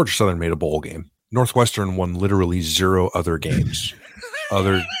because Georgia Southern made a bowl game. Northwestern won literally 0 other games.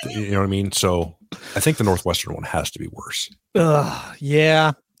 You know what I mean? So I think the Northwestern one has to be worse.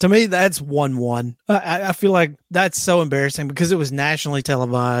 Yeah. To me, that's 1-1. I feel like that's so embarrassing because it was nationally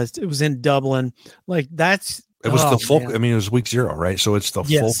televised. It was in Dublin. Like that's... It was the focal. I mean, it was week 0, right? So it's the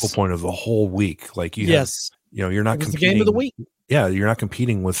focal point of the whole week. Like you have, you're not competing. The game of the week. Yeah, you're not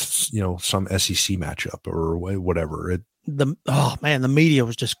competing with some SEC matchup or whatever. the media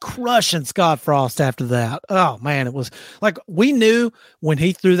was just crushing Scott Frost after that. Oh man, it was like we knew when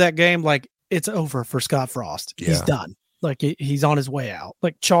he threw that game, like it's over for Scott Frost. Yeah. He's done. Like he's on his way out.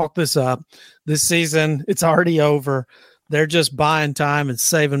 Like chalk this up. This season, it's already over. They're just buying time and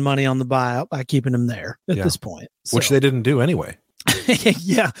saving money on the buyout by keeping him there at this point. Which they didn't do anyway.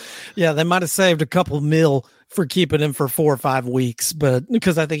 Yeah. They might have saved a couple mil for keeping him for 4 or 5 weeks, but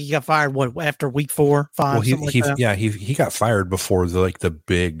because I think he got fired after week 4, 5. Well, he got fired before the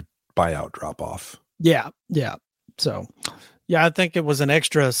big buyout drop off. Yeah. So, I think it was an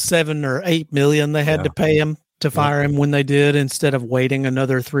extra 7 or 8 million they had to pay him to fire him when they did, instead of waiting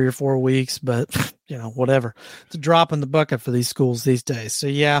another 3 or 4 weeks. But whatever. It's a drop in the bucket for these schools these days. So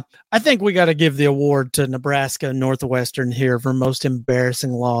I think we got to give the award to Nebraska and Northwestern here for most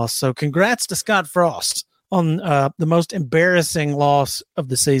embarrassing loss. So congrats to Scott Frost on the most embarrassing loss of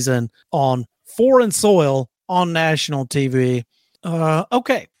the season on foreign soil on national TV.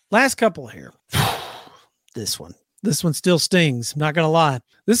 Okay, last couple here. This one still stings. I'm not going to lie.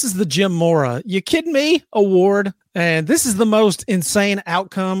 This is the Jim Mora You Kidding Me award. And this is the most insane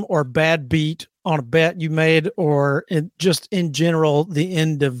outcome or bad beat on a bet you made, or just in general, the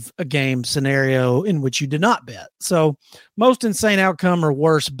end of a game scenario in which you did not bet. So most insane outcome or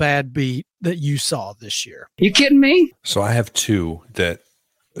worst bad beat that you saw this year. You kidding me? So I have 2 that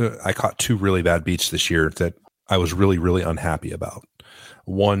I caught 2 really bad beats this year that I was really, really unhappy about.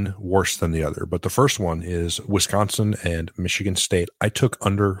 One worse than the other. But the first one is Wisconsin and Michigan State. I took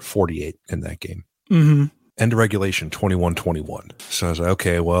under 48 in that game. Mm-hmm. End of regulation, 21-21. So I was like,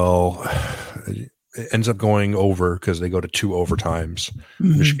 okay, well, it ends up going over because they go to 2 overtimes.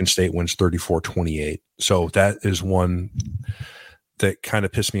 Mm-hmm. Michigan State wins 34-28. So that is one that kind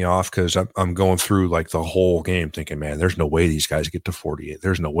of pissed me off, because I'm going through like the whole game thinking, man, there's no way these guys get to 48.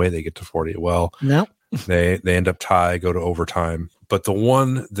 There's no way they get to 48. Well, no. They end up tie, go to overtime. But the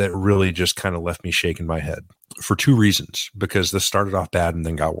one that really just kind of left me shaking my head for 2 reasons, because this started off bad and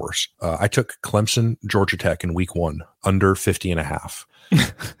then got worse. I took Clemson, Georgia Tech in week 1, under 50.5.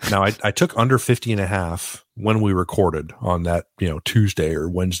 Now I took under 50.5 when we recorded on that, Tuesday or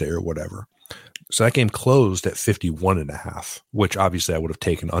Wednesday or whatever. So that game closed at 51.5, which obviously I would have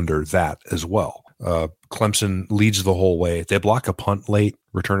taken under that as well. Clemson leads the whole way. They block a punt late,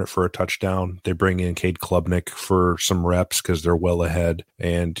 return it for a touchdown. They bring in Cade Klubnik for some reps because they're well ahead,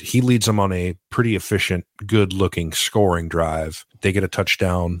 and he leads them on a pretty efficient, good-looking scoring drive. They get a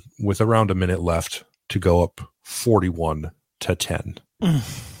touchdown with around a minute left to go up 41-10.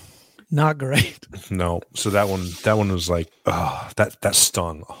 Not great. No. So that one was like, that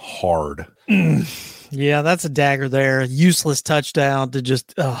stung hard. Yeah, that's a dagger there. Useless touchdown to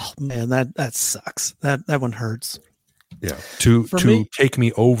just, oh man, that sucks. That one hurts. Yeah. To take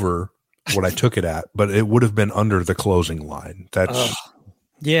me over what I took it at, but it would have been under the closing line. That's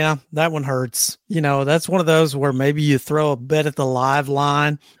yeah, that one hurts. That's one of those where maybe you throw a bet at the live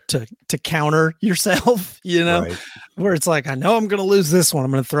line to counter yourself, right. Where it's like, I know I'm going to lose this one.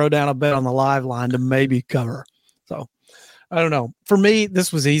 I'm going to throw down a bet on the live line to maybe cover. So I don't know. For me,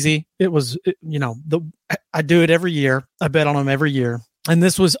 this was easy. It was, I do it every year. I bet on them every year. And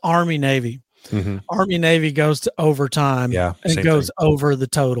this was Army Navy. Mm-hmm. Army Navy goes to overtime and goes over the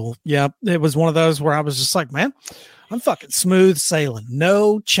total. Yep. It was one of those where I was just like, man, I'm fucking smooth sailing.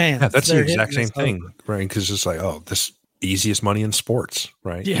 No chance. Yeah, that's the exact same thing, right? Because it's like, this easiest money in sports,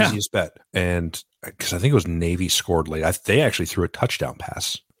 right? Yeah. Easiest bet. And because I think it was Navy scored late. They actually threw a touchdown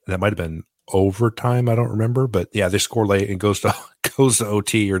pass. That might have been overtime. I don't remember, but yeah, they score late and goes to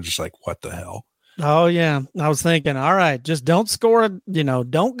OT. You're just like, what the hell? Oh yeah. I was thinking, all right, just don't score,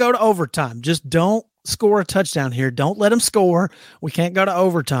 don't go to overtime. Just don't score a touchdown here. Don't let them score. We can't go to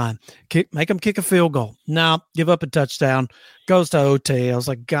overtime. Make them kick a field goal. No, give up a touchdown. Goes to OT. I was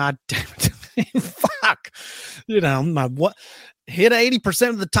like, God damn it. Fuck. Hit 80%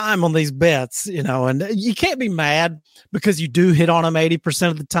 of the time on these bets, and you can't be mad because you do hit on them 80%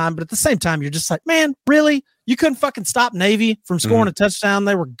 of the time. But at the same time, you're just like, man, really? You couldn't fucking stop Navy from scoring a touchdown?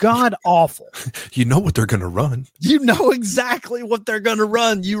 They were god awful. You know what they're going to run. You know exactly what they're going to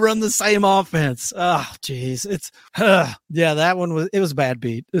run. You run the same offense. Oh, geez. That one it was a bad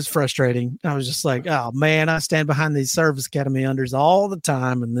beat. It was frustrating. I was just like, oh man, I stand behind these service academy unders all the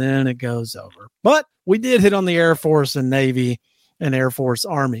time. And then it goes over. But we did hit on the Air Force and Navy and Air Force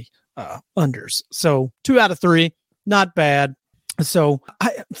Army unders. So 2 out of 3, not bad. So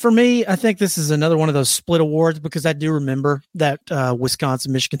for me, I think this is another one of those split awards, because I do remember that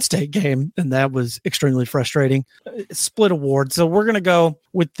Wisconsin-Michigan State game, and that was extremely frustrating. Split award. So we're going to go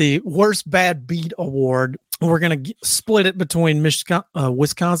with the worst bad beat award. We're going to split it between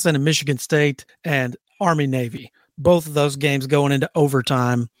Wisconsin and Michigan State and Army Navy. both of those games going into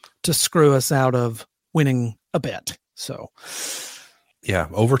overtime to screw us out of winning a bet. So, yeah,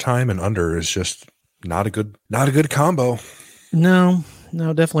 overtime and under is just not a good combo. No,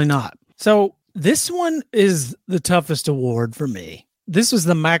 definitely not. So this one is the toughest award for me. This was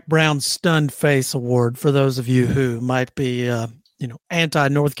the Mack Brown Stunned Face Award for those of you who might be,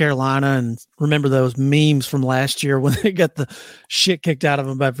 anti-North Carolina and remember those memes from last year when they got the shit kicked out of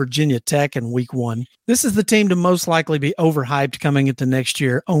them by Virginia Tech in week 1. This is the team to most likely be overhyped coming into next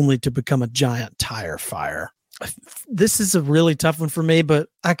year, only to become a giant tire fire. This is a really tough one for me, but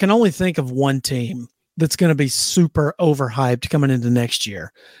I can only think of one team that's going to be super overhyped coming into next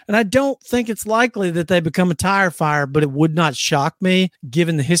year. And I don't think it's likely that they become a tire fire, but it would not shock me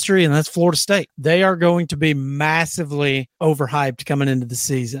given the history, and that's Florida State. They are going to be massively overhyped coming into the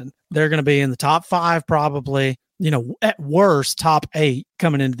season. They're going to be in the top 5 probably, at worst top 8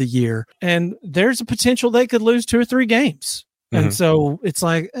 coming into the year. And there's a potential they could lose 2 or 3 games. Mm-hmm. And so it's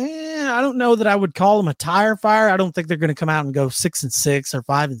like, I don't know that I would call them a tire fire. I don't think they're going to come out and go 6-6 or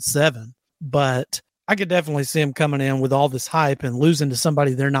 5-7, but I could definitely see them coming in with all this hype and losing to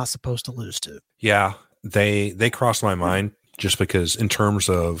somebody they're not supposed to lose to. Yeah, they crossed my mind just because in terms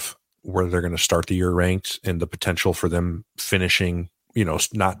of where they're going to start the year ranked and the potential for them finishing,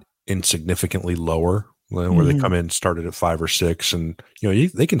 not insignificantly lower, where they come in started at 5 or 6, and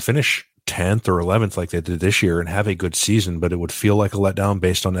they can finish 10th or 11th like they did this year and have a good season, but it would feel like a letdown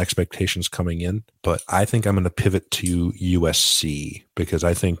based on expectations coming in. But I think I'm going to pivot to USC because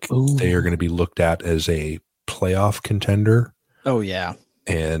I think they are going to be looked at as a playoff contender. Oh, yeah.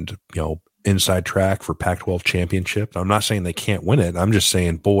 And, inside track for Pac-12 championship. I'm not saying they can't win it. I'm just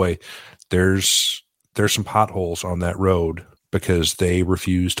saying, boy, there's some potholes on that road because they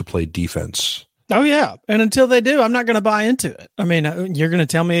refuse to play defense. Oh, yeah. And until they do, I'm not going to buy into it. I mean, you're going to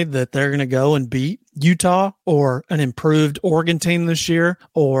tell me that they're going to go and beat Utah or an improved Oregon team this year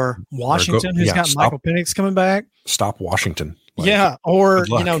or Washington, who's got Michael Penix coming back. Stop Washington. Or,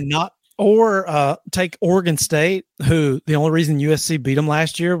 take Oregon State, who the only reason USC beat them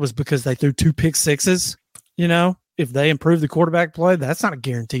last year was because they threw 2 pick sixes. If they improve the quarterback play, that's not a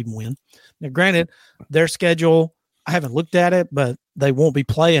guaranteed win. Now, granted, their schedule, I haven't looked at it, but they won't be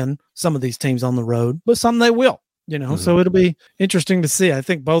playing some of these teams on the road, but some they will, so it'll be interesting to see. I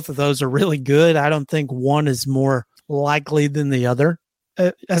think both of those are really good. I don't think one is more likely than the other,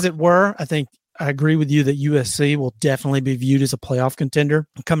 as it were. I agree with you that USC will definitely be viewed as a playoff contender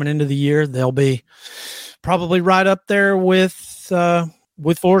coming into the year. They'll be probably right up there with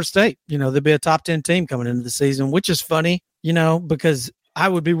Florida State. They'll be a top 10 team coming into the season, which is funny, because I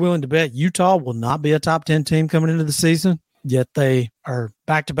would be willing to bet Utah will not be a top 10 team coming into the season, yet they are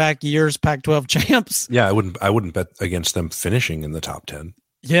back-to-back years Pac-12 champs. Yeah, I wouldn't bet against them finishing in the top 10.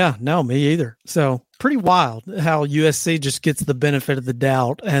 Yeah, no, me either. So pretty wild how USC just gets the benefit of the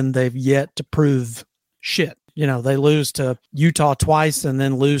doubt and they've yet to prove shit. They lose to Utah twice and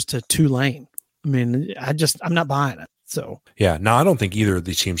then lose to Tulane. I mean, I'm not buying it. So yeah, no, I don't think either of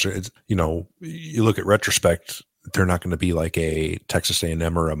these teams are, you look at retrospect, they're not going to be like a Texas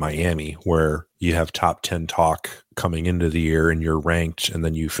A&M or a Miami where you have top 10 talk coming into the year and you're ranked and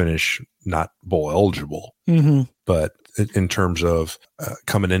then you finish not bowl eligible. Mm-hmm. But in terms of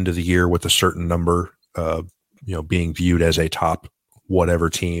coming into the year with a certain number, being viewed as a top whatever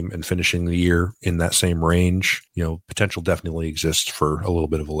team and finishing the year in that same range, potential definitely exists for a little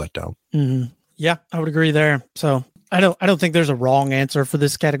bit of a letdown. Mm-hmm. Yeah, I would agree there. So I don't think there's a wrong answer for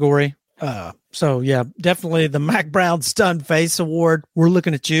this category. So yeah, definitely the Mack Brown Stunned Face Award. We're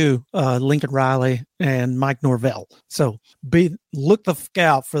looking at you, Lincoln Riley and Mike Norvell. So look the fuck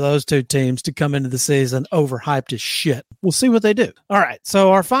out for those two teams to come into the season overhyped as shit. We'll see what they do. All right.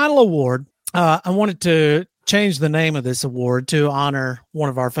 So our final award, I wanted to change the name of this award to honor one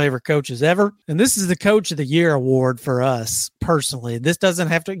of our favorite coaches ever. And this is the Coach of the Year award for us personally. This doesn't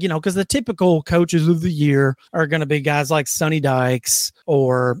have to, because the typical coaches of the year are going to be guys like Sonny Dykes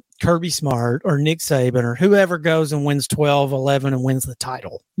or Kirby Smart or Nick Saban or whoever goes and wins 12, 11 and wins the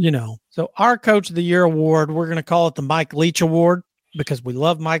title, So our Coach of the Year award, we're going to call it the Mike Leach Award because we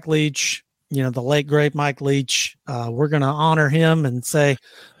love Mike Leach. The late, great Mike Leach. We're going to honor him and say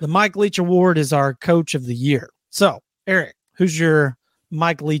the Mike Leach Award is our Coach of the Year. So, Eric, who's your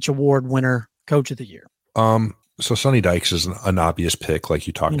Mike Leach Award winner, Coach of the Year? So Sonny Dykes is an obvious pick, like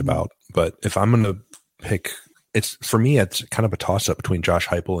you talked about. But if I'm going to pick, it's kind of a toss-up between Josh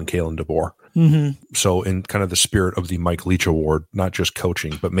Heupel and Kalen DeBoer. Mm-hmm. So in kind of the spirit of the Mike Leach Award, not just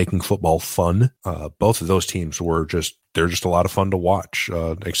coaching, but making football fun, both of those teams they're just a lot of fun to watch.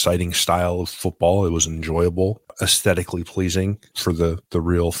 Exciting style of football. It was enjoyable, aesthetically pleasing for the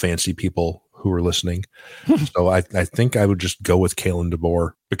real fancy people who are listening. So I think I would just go with Kalen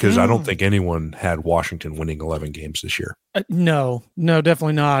DeBoer because I don't think anyone had Washington winning 11 games this year. No,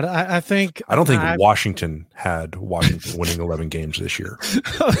 definitely not. I don't think Washington had Washington winning 11 games this year.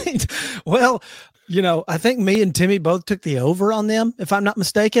 Well, I think me and Timmy both took the over on them, if I'm not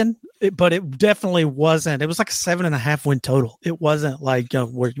mistaken, but it definitely wasn't. It was like a 7.5 win total. It wasn't like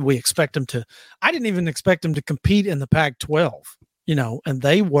where we expect them to. I didn't even expect them to compete in the Pac-12, and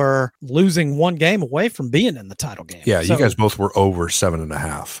they were losing one game away from being in the title game. Yeah, so, you guys both were over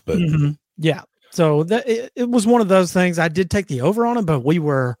 7.5, but yeah. So it was one of those things. I did take the over on them, but we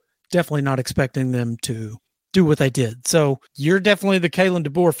were definitely not expecting them to do what they did. So you're definitely the Kalen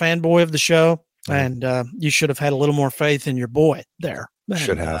DeBoer fanboy of the show. And you should have had a little more faith in your boy there.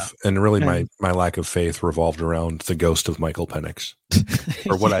 Should have. And really my lack of faith revolved around the ghost of Michael Penix.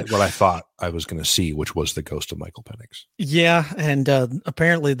 Or what I thought I was going to see, which was the ghost of Michael Penix. Yeah, and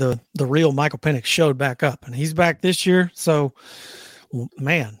apparently the real Michael Penix showed back up, and he's back this year. So,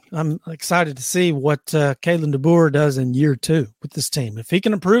 man, I'm excited to see what Kalen DeBoer does in year 2 with this team. If he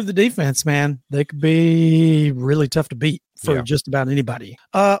can improve the defense, man, they could be really tough to beat for just about anybody.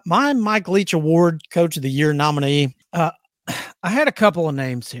 My Mike Leach Award Coach of the Year nominee, I had a couple of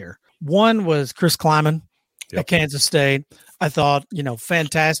names here. One was Chris Kleiman at Kansas State. I thought,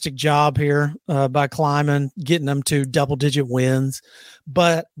 fantastic job here by Kleiman, getting them to double-digit wins.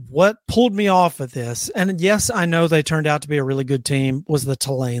 But what pulled me off of this, and yes, I know they turned out to be a really good team, was the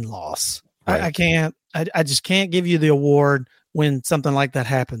Tulane loss. Right. I just can't give you the award when something like that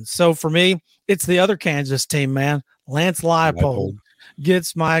happens. So for me, it's the other Kansas team, man. Lance Leipold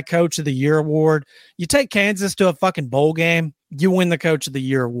gets my Coach of the Year award. You take Kansas to a fucking bowl game, you win the Coach of the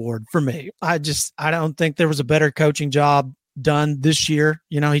Year award for me. I don't think there was a better coaching job done this year.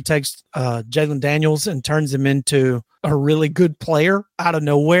 He takes Jalen Daniels and turns him into a really good player out of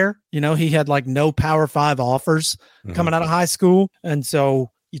nowhere. He had like no Power 5 offers coming out of high school. And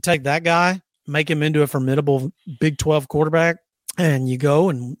so you take that guy, make him into a formidable Big 12 quarterback, and you go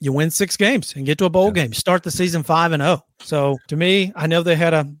and you win 6 games and get to a bowl game. Start the season 5-0. So to me, I know they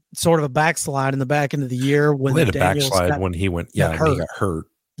had a sort of a backslide in the back end of the year when they had a backslide when he went. Yeah, he got hurt.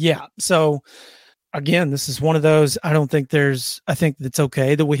 Yeah. So again, this is one of those. I think it's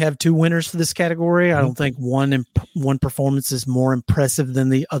okay that we have 2 winners for this category. I don't think one performance is more impressive than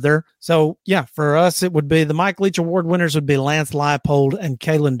the other. So yeah, for us, it would be the Mike Leach Award winners would be Lance Leipold and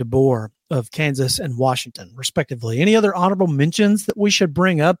Kalen DeBoer of Kansas and Washington, respectively. Any other honorable mentions that we should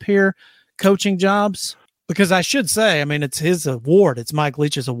bring up here? Coaching jobs? Because I should say, it's his award. It's Mike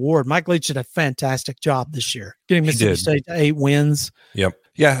Leach's award. Mike Leach did a fantastic job this year, getting Mississippi State to 8 wins. Yep.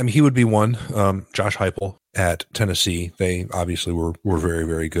 Yeah, he would be one. Josh Heupel at Tennessee, they obviously were very,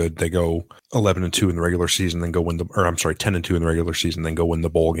 very good. They go 11-2 in the regular season, then go 10-2 in the regular season, then go win the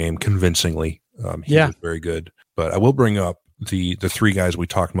bowl game convincingly. He was very good. But I will bring up the 3 guys we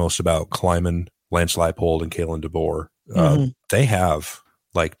talked most about: Kleiman, Lance Leipold, and Kalen DeBoer. They have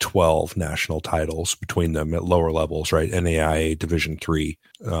like 12 national titles between them at lower levels, right? NAIA Division III.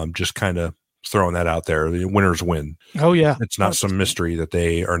 Just kind of throwing that out there. The winners win. Oh, yeah. It's not some mystery that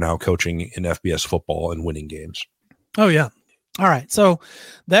they are now coaching in FBS football and winning games. Oh, yeah. All right. So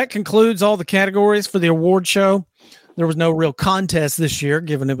that concludes all the categories for the award show. There was no real contest this year,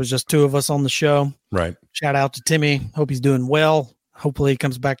 given it was just 2 of us on the show. Right. Shout out to Timmy. Hope he's doing well. Hopefully he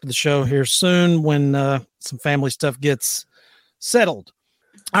comes back to the show here soon when some family stuff gets settled.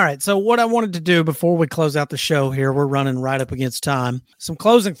 All right. So what I wanted to do before we close out the show here, we're running right up against time. Some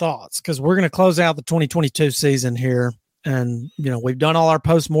closing thoughts, because we're going to close out the 2022 season here. And, we've done all our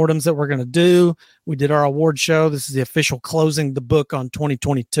postmortems that we're going to do. We did our award show. This is the official closing the book on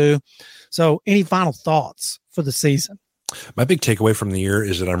 2022. So any final thoughts for the season? My big takeaway from the year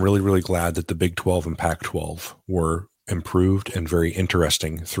is that I'm really, really glad that the Big 12 and Pac-12 were improved and very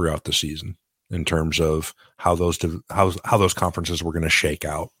interesting throughout the season in terms of how those conferences were going to shake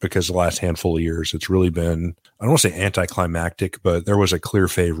out, because the last handful of years, it's really been, I don't want to say anticlimactic, but there was a clear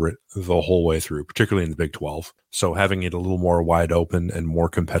favorite the whole way through, particularly in the Big 12. So having it a little more wide open and more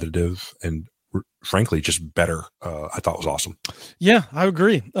competitive and frankly, just better, I thought was awesome. Yeah, I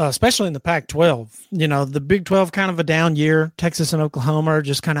agree. Especially in the Pac-12, the Big 12 kind of a down year. Texas and Oklahoma are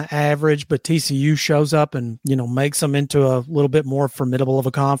just kind of average, but TCU shows up and, makes them into a little bit more formidable of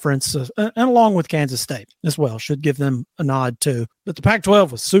a conference, and along with Kansas State as well, should give them a nod too. But the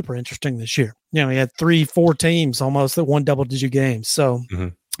Pac-12 was super interesting this year. You had 3-4 teams almost that won double-digit games. So,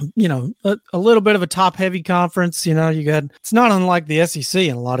 a little bit of a top-heavy conference. It's not unlike the SEC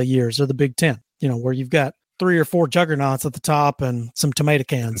in a lot of years, or the Big Ten, where you've got 3 or 4 juggernauts at the top and some tomato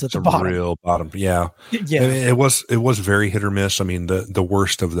cans at the bottom. Real bottom, yeah. It was very hit or miss. The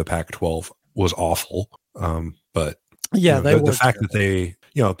worst of the Pac-12 was awful. But yeah, the fact that they,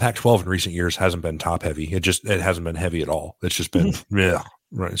 Pac-12 in recent years hasn't been top heavy. It hasn't been heavy at all. It's just been, yeah.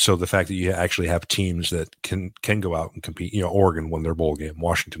 Right. So the fact that you actually have teams that can go out and compete, Oregon won their bowl game,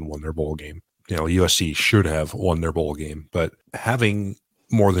 Washington won their bowl game, USC should have won their bowl game, but having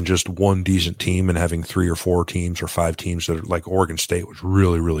more than just one decent team and having 3 or 4 teams or 5 teams that are like Oregon State was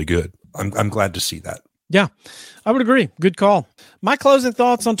really, really good. I'm glad to see that. Yeah, I would agree. Good call. My closing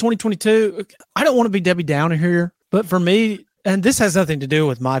thoughts on 2022. I don't want to be Debbie Downer here, but for me, and this has nothing to do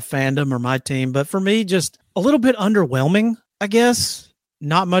with my fandom or my team, but for me, just a little bit underwhelming, I guess.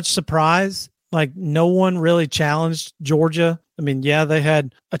 Not much surprise. Like no one really challenged Georgia. I mean, yeah, they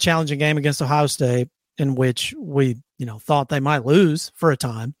had a challenging game against Ohio State in which we, thought they might lose for a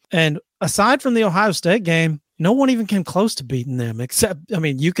time. And aside from the Ohio State game, no one even came close to beating them except,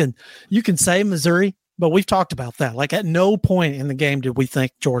 you can say Missouri, but we've talked about that. Like at no point in the game did we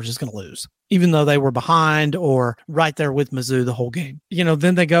think Georgia's going to lose, even though they were behind or right there with Mizzou the whole game.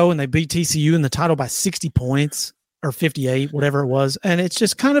 Then they go and they beat TCU in the title by 60 points. Or 58, whatever it was. And it's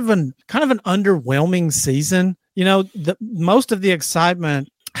just kind of an underwhelming season. Most of the excitement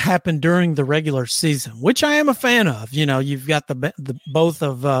happened during the regular season, which I am a fan of. You've got the both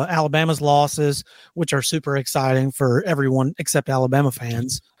of Alabama's losses, which are super exciting for everyone except Alabama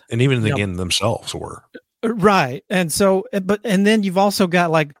fans. And even the game themselves were. Right. And so, and then you've also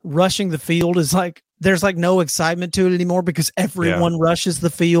got like rushing the field is like, there's like no excitement to it anymore because everyone rushes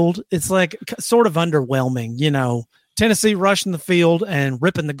the field. It's like sort of underwhelming, Tennessee rushing the field and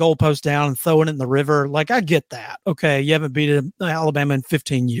ripping the goalpost down and throwing it in the river. Like, I get that. Okay, you haven't beaten Alabama in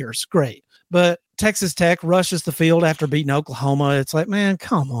 15 years. Great. But Texas Tech rushes the field after beating Oklahoma. It's like, man,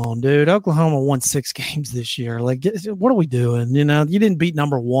 come on, dude. Oklahoma won 6 games this year. Like, what are we doing? You didn't beat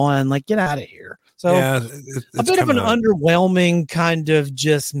number 1. Like, get out of here. So a bit of an underwhelming kind of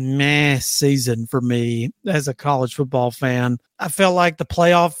just meh season for me as a college football fan. I felt like the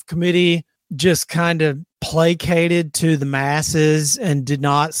playoff committee just kind of placated to the masses and did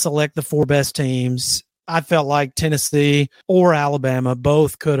not select the 4 best teams. I felt like Tennessee or Alabama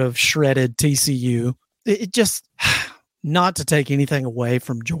both could have shredded TCU. It just, not to take anything away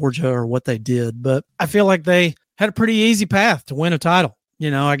from Georgia or what they did, but I feel like they had a pretty easy path to win a title.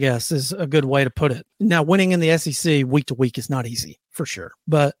 I guess is a good way to put it. Now, winning in the SEC week to week is not easy for sure,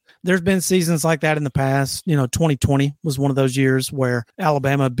 but there's been seasons like that in the past. 2020 was one of those years where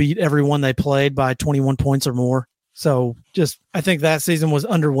Alabama beat everyone they played by 21 points or more. So I think that season was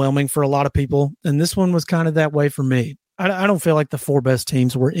underwhelming for a lot of people. And this one was kind of that way for me. I don't feel like the 4 best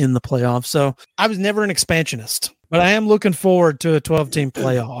teams were in the playoffs. So I was never an expansionist, but I am looking forward to a 12-team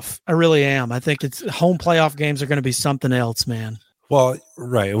playoff. I really am. I think home playoff games are going to be something else, man. Well,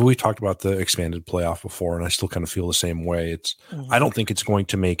 right. We talked about the expanded playoff before, and I still kind of feel the same way. I don't think it's going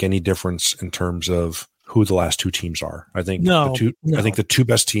to make any difference in terms of who the last 2 teams are. I think I think the 2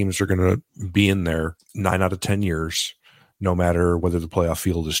 best teams are going to be in there 9 out of 10 years, no matter whether the playoff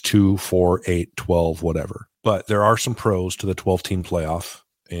field is 2, 4, 8, 12, whatever. But there are some pros to the 12-team playoff,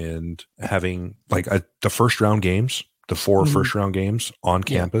 and having like the first round games, the 4 first round games on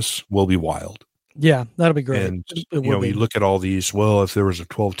campus will be wild. Yeah, that'll be great. And, you look at all these, well, if there was a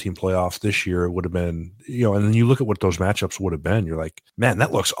 12-team playoff this year, it would have been, and then you look at what those matchups would have been. You're like, man,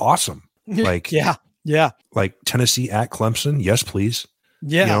 that looks awesome. Like, yeah. Like Tennessee at Clemson. Yes, please.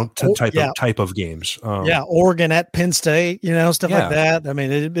 Yeah. Type of games. Oregon at Penn State, stuff like that. I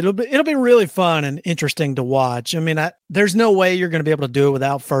mean, it'll be really fun and interesting to watch. I mean, there's no way you're going to be able to do it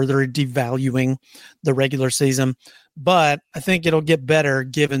without further devaluing the regular season. But I think it'll get better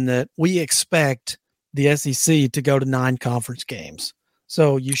given that we expect the SEC to go to 9 conference games.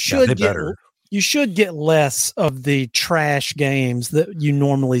 So you should get less of the trash games that you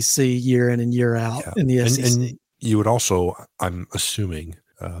normally see year in and year out in the SEC. And you would also, I'm assuming,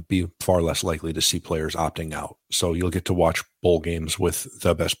 be far less likely to see players opting out. So you'll get to watch bowl games with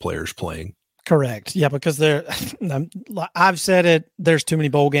the best players playing. Correct. Yeah, because I've said it, there's too many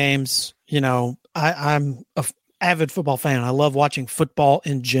bowl games. I'm a avid football fan. I love watching football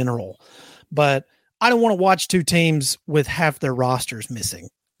in general, but I don't want to watch 2 teams with half their rosters missing,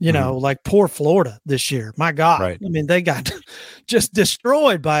 like poor Florida this year. My God. Right. I mean, they got just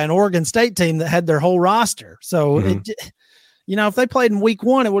destroyed by an Oregon State team that had their whole roster. So, if they played in week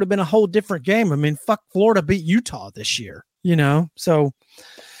 1, it would have been a whole different game. I mean, fuck, Florida beat Utah this year, so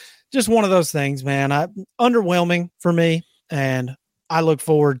just one of those things, man. Underwhelming for me, and I look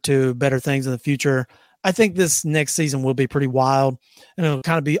forward to better things in the future. I think this next season will be pretty wild, and it'll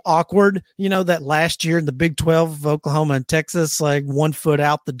kind of be awkward. That last year in the Big 12 of Oklahoma and Texas, like 1 foot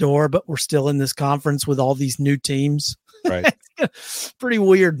out the door, but we're still in this conference with all these new teams. Right. Pretty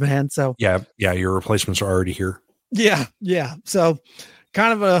weird, man. So yeah, your replacements are already here. Yeah. So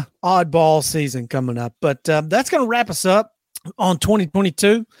kind of a oddball season coming up, but that's going to wrap us up on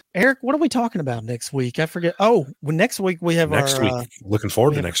 2022. Eric, what are we talking about next week? I forget. Oh, next week we have next week. Looking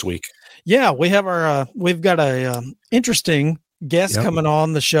forward to next week. Yeah, we have we've got a interesting guest coming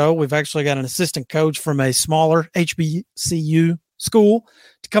on the show. We've actually got an assistant coach from a smaller HBCU school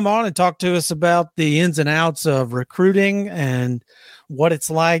to come on and talk to us about the ins and outs of recruiting and what it's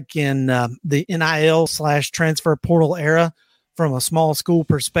like in the NIL/transfer portal era from a small school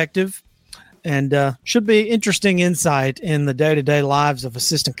perspective. And should be interesting insight in the day-to-day lives of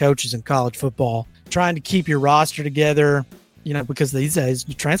assistant coaches in college football, trying to keep your roster together, because these days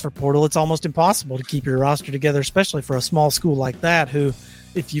the transfer portal, it's almost impossible to keep your roster together, especially for a small school like that, who,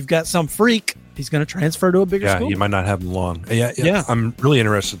 if you've got some freak, he's going to transfer to a bigger school. Yeah, you might not have him long. Yeah. I'm really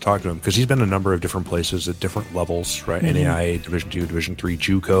interested to talk to him because he's been a number of different places at different levels, right? Mm-hmm. NAIA, Division II, Division III,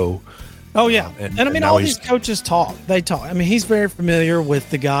 JUCO. Oh, yeah. And all these coaches talk. They talk. I mean, he's very familiar with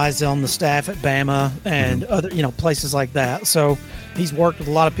the guys on the staff at Bama and other, places like that. So he's worked with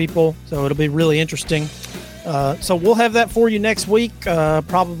a lot of people. So it'll be really interesting. So we'll have that for you next week,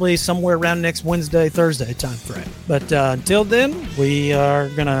 probably somewhere around next Wednesday, Thursday time frame. But until then, we are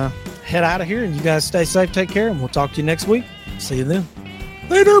going to head out of here, and you guys stay safe, take care, and we'll talk to you next week. See you then.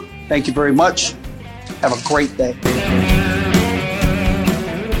 Later. Thank you very much. Have a great day.